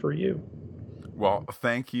pod for you." Well,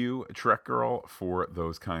 thank you, Trek Girl, for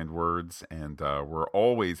those kind words. And we're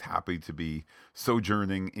always happy to be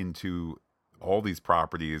sojourning into all these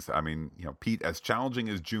properties. I mean, Pete, as challenging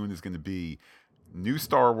as June is going to be, new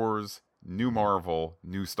Star Wars, new Marvel,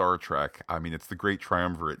 new Star Trek. I mean, it's the great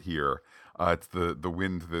triumvirate here. It's the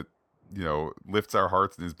wind that, lifts our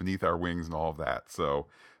hearts and is beneath our wings and all of that. So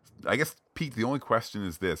I guess, Pete, the only question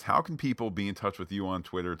is this: how can people be in touch with you on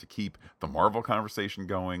Twitter to keep the Marvel conversation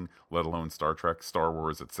going, let alone Star Trek, Star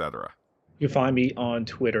Wars, etc.? You can find me on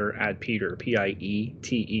Twitter at Peter, Pieterj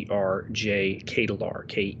Ketelar,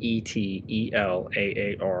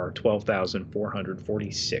 Ketelar,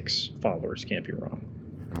 12,446 followers. Can't be wrong.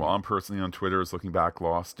 Well, I'm personally on Twitter as Looking Back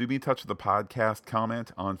Lost. Do be in touch with the podcast.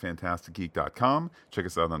 Comment on FantasticGeek.com. Check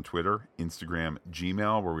us out on Twitter, Instagram,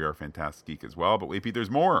 Gmail, where we are Fantastic Geek as well. But wait, Pete, there's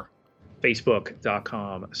more.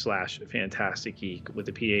 Facebook.com/Fantastic Geek with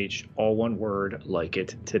the PH, all one word, like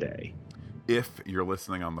it today. If you're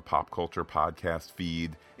listening on the Pop Culture Podcast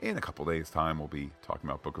feed, in a couple days' time, we'll be talking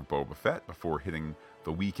about Book of Boba Fett before hitting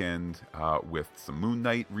the weekend with some Moon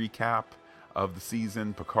Knight recap of the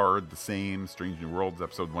season, Picard the same, Strange New Worlds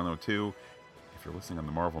episode 102. If you're listening on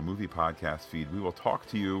the Marvel Movie Podcast feed, we will talk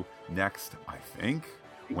to you next, I think,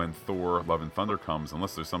 when Thor Love and Thunder comes,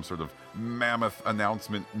 unless there's some sort of mammoth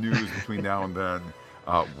announcement news between now and then.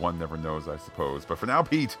 One never knows, I suppose. But for now,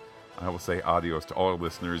 Pete, I will say adios to all our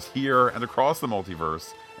listeners here and across the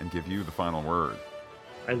multiverse and give you the final word.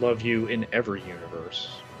 I love you in every universe.